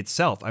Ultra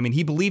itself. I mean,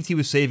 he believed he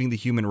was saving the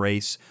human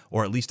race,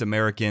 or at least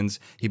Americans.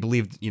 He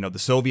believed, the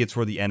Soviets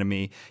were the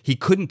enemy. He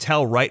couldn't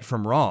tell right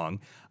from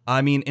wrong.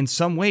 I mean, in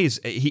some ways,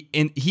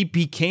 he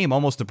became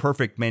almost a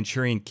perfect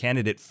Manchurian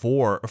candidate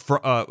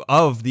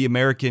of the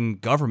American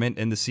government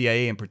and the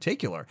CIA in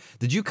particular.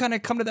 Did you kind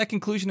of come to that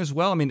conclusion as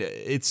well? I mean,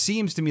 it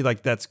seems to me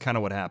like that's kind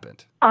of what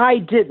happened. I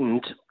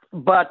didn't,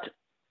 but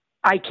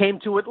I came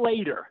to it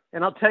later,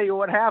 and I'll tell you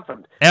what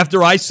happened.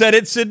 After I said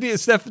it, Sidney,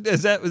 is that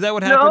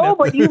what happened? No,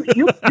 but you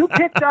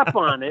picked up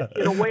on it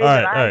in a way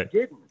that I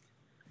didn't.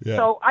 Yeah.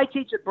 So I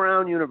teach at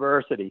Brown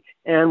University,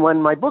 and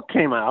when my book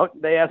came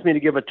out, they asked me to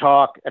give a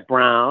talk at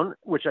Brown,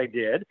 which I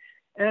did.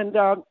 And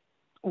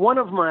one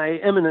of my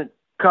eminent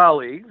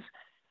colleagues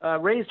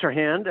raised her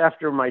hand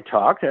after my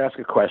talk to ask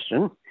a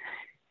question.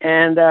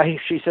 And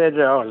she said,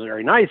 "Oh, it was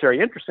very nice, very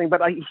interesting."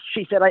 But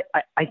she said,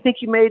 I think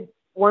you made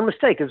one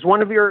mistake. It's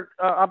one of your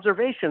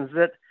observations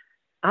that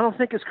I don't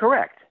think is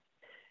correct.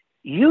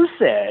 You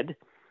said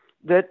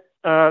that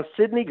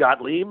Sidney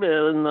Gottlieb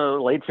in the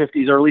late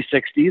 50s, early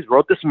 60s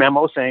wrote this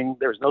memo saying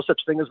there's no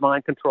such thing as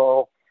mind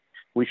control.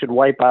 We should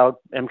wipe out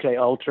MK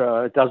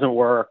Ultra. It doesn't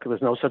work.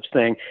 There's no such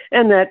thing.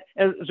 And that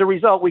as a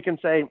result, we can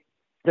say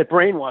that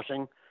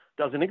brainwashing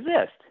doesn't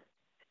exist.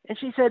 And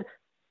she said,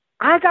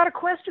 I got a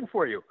question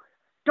for you.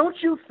 Don't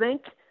you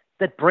think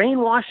that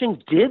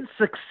brainwashing did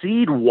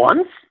succeed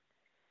once?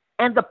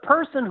 And the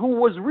person who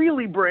was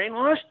really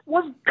brainwashed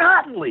was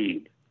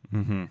Gottlieb.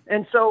 Mm-hmm.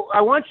 And so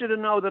I want you to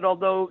know that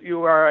although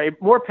you are a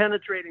more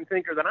penetrating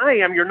thinker than I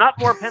am, you're not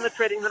more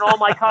penetrating than all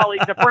my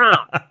colleagues at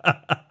Brown.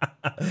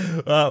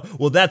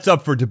 Well, that's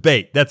up for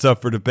debate. That's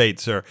up for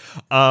debate, sir.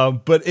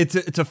 But it's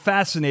a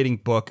fascinating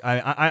book.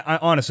 I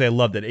honestly, I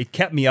loved it. It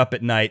kept me up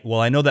at night. Well,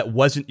 I know that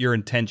wasn't your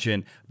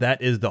intention. That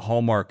is the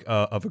hallmark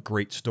of a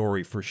great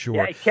story for sure.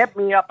 Yeah, it kept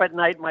me up at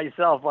night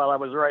myself while I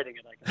was writing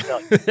it, I can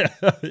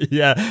tell you.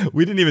 Yeah,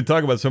 we didn't even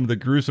talk about some of the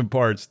gruesome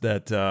parts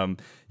that,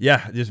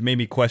 just made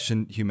me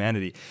question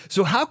humanity.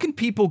 So how can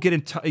people get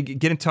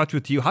in touch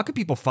with you? How can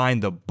people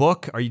find the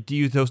book? Do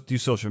you do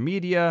social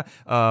media,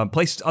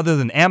 places other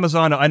than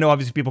Amazon? I know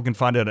obviously people can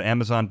find it on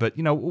Amazon, but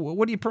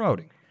what are you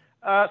promoting?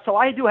 So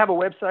I do have a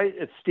website.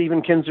 It's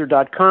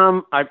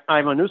stephenkinzer.com.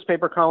 I'm a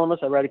newspaper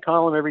columnist. I write a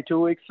column every 2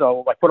 weeks,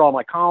 so I put all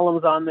my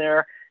columns on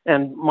there,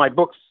 and my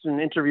books and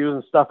interviews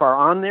and stuff are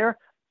on there.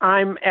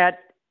 I'm at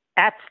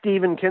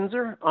Stephen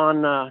Kinzer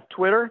on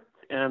Twitter,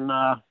 and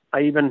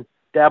I even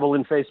dabble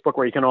in Facebook,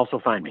 where you can also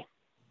find me.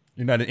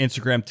 You're not an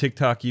Instagram,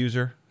 TikTok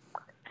user?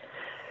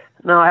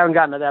 No, I haven't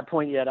gotten to that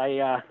point yet.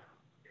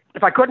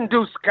 If I couldn't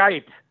do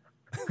Skype,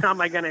 how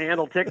am I going to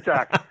handle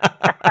TikTok?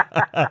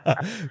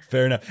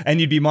 Fair enough. And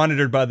you'd be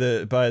monitored by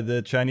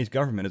the Chinese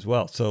government as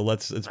well. So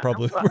it's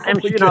probably.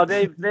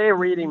 They're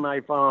reading my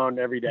phone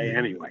every day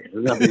anyway.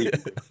 There's nothing you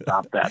can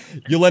stop that.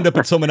 You'll end up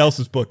in someone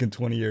else's book in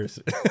 20 years.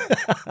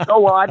 Oh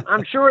well,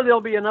 I'm sure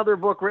there'll be another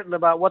book written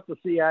about what the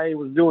CIA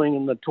was doing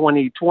in the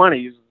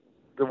 2020s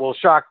that will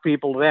shock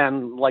people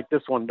then, like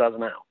this one does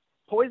now.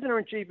 Poisoner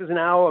in Chief is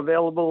now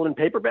available in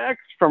paperbacks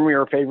from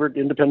your favorite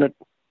independent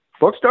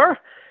bookstore.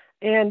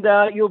 And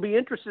you'll be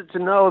interested to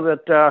know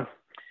that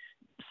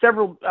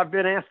I've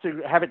been asked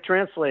to have it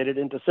translated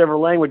into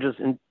several languages.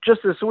 And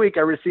just this week,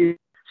 I received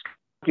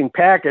a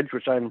package,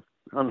 which I'm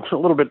a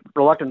little bit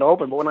reluctant to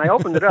open. But when I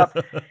opened it up,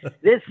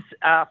 this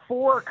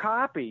 4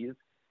 copies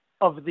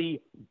of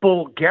the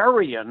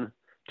Bulgarian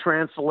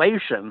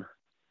translation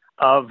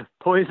of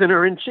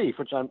Poisoner in Chief,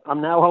 which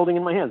I'm now holding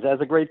in my hands. It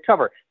has a great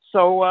cover.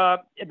 So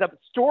the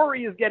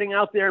story is getting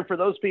out there. And for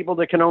those people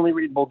that can only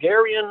read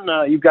Bulgarian,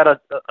 you've got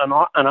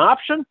an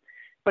option.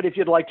 But if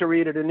you'd like to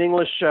read it in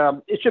English,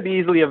 it should be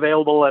easily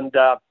available. And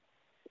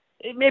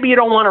maybe you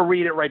don't want to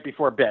read it right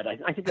before bed.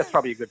 I think that's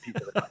probably a good piece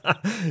of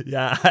advice.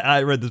 Yeah,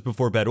 I read this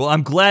before bed. Well,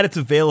 I'm glad it's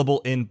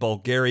available in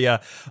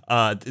Bulgaria.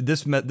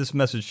 This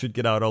message should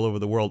get out all over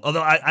the world.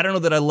 Although I don't know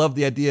that I love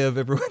the idea of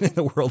everyone in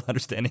the world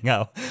understanding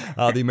how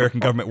the American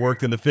government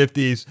worked in the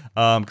 50s,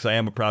 because I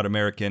am a proud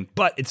American.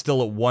 But it's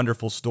still a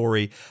wonderful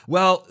story.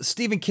 Well,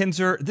 Stephen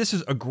Kinzer, this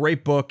is a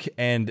great book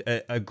and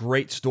a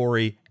great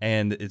story,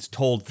 and it's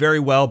told very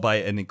well by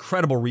an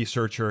incredible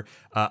researcher.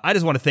 I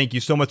just want to thank you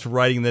so much for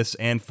writing this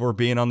and for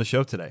being on the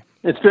show today.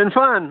 It's been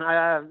fun.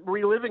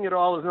 Reliving it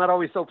all is not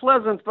always so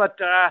pleasant, but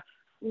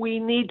we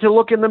need to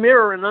look in the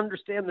mirror and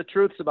understand the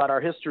truths about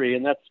our history,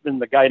 and that's been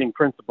the guiding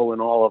principle in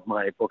all of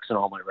my books and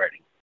all my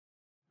writing.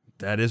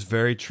 That is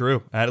very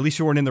true. At least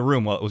you weren't in the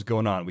room while it was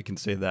going on. We can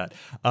say that.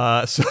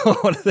 So I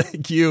want to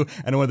thank you,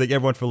 and I want to thank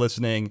everyone for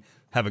listening.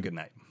 Have a good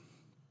night.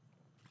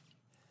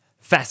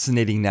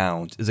 Fascinating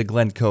Nouns is a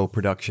Glencoe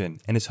production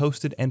and is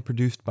hosted and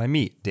produced by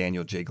me,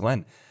 Daniel J.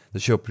 Glenn. The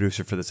show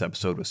producer for this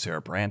episode was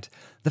Sarah Brandt.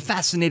 The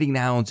Fascinating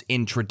Nouns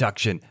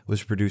introduction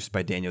was produced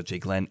by Daniel J.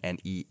 Glenn and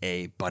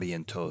E.A.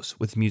 Barrientos,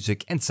 with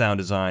music and sound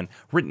design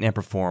written and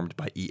performed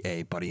by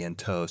E.A.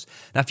 Barrientos.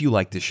 Now, if you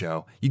like this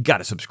show, you got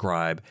to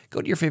subscribe.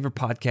 Go to your favorite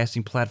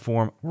podcasting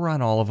platform. We're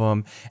on all of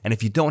them. And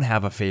if you don't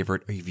have a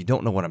favorite, or if you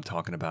don't know what I'm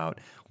talking about,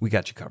 we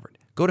got you covered.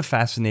 Go to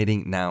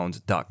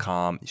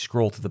fascinatingnouns.com,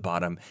 scroll to the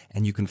bottom,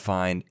 and you can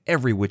find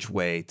every which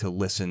way to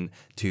listen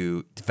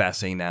to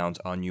Fascinating Nouns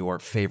on your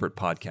favorite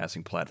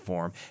podcasting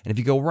platform. And if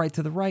you go right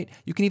to the right,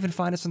 you can even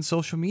find us on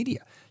social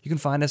media. You can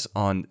find us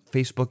on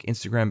Facebook,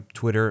 Instagram,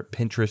 Twitter,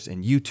 Pinterest,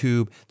 and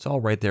YouTube. It's all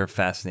right there,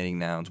 Fascinating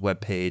Nouns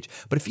webpage.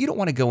 But if you don't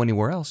want to go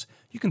anywhere else,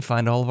 you can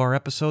find all of our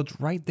episodes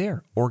right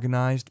there,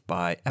 organized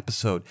by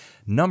episode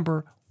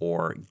number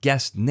or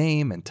guest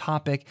name and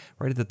topic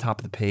right at the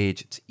top of the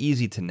page. It's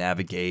easy to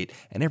navigate,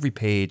 and every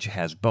page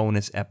has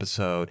bonus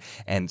episode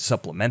and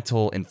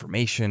supplemental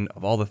information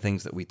of all the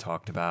things that we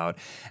talked about.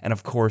 And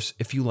of course,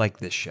 if you like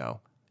this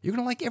show, you're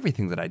going to like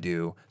everything that I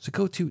do. So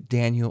go to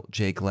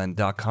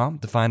danieljglenn.com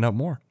to find out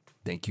more.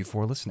 Thank you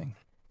for listening.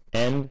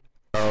 End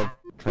of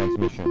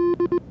transmission.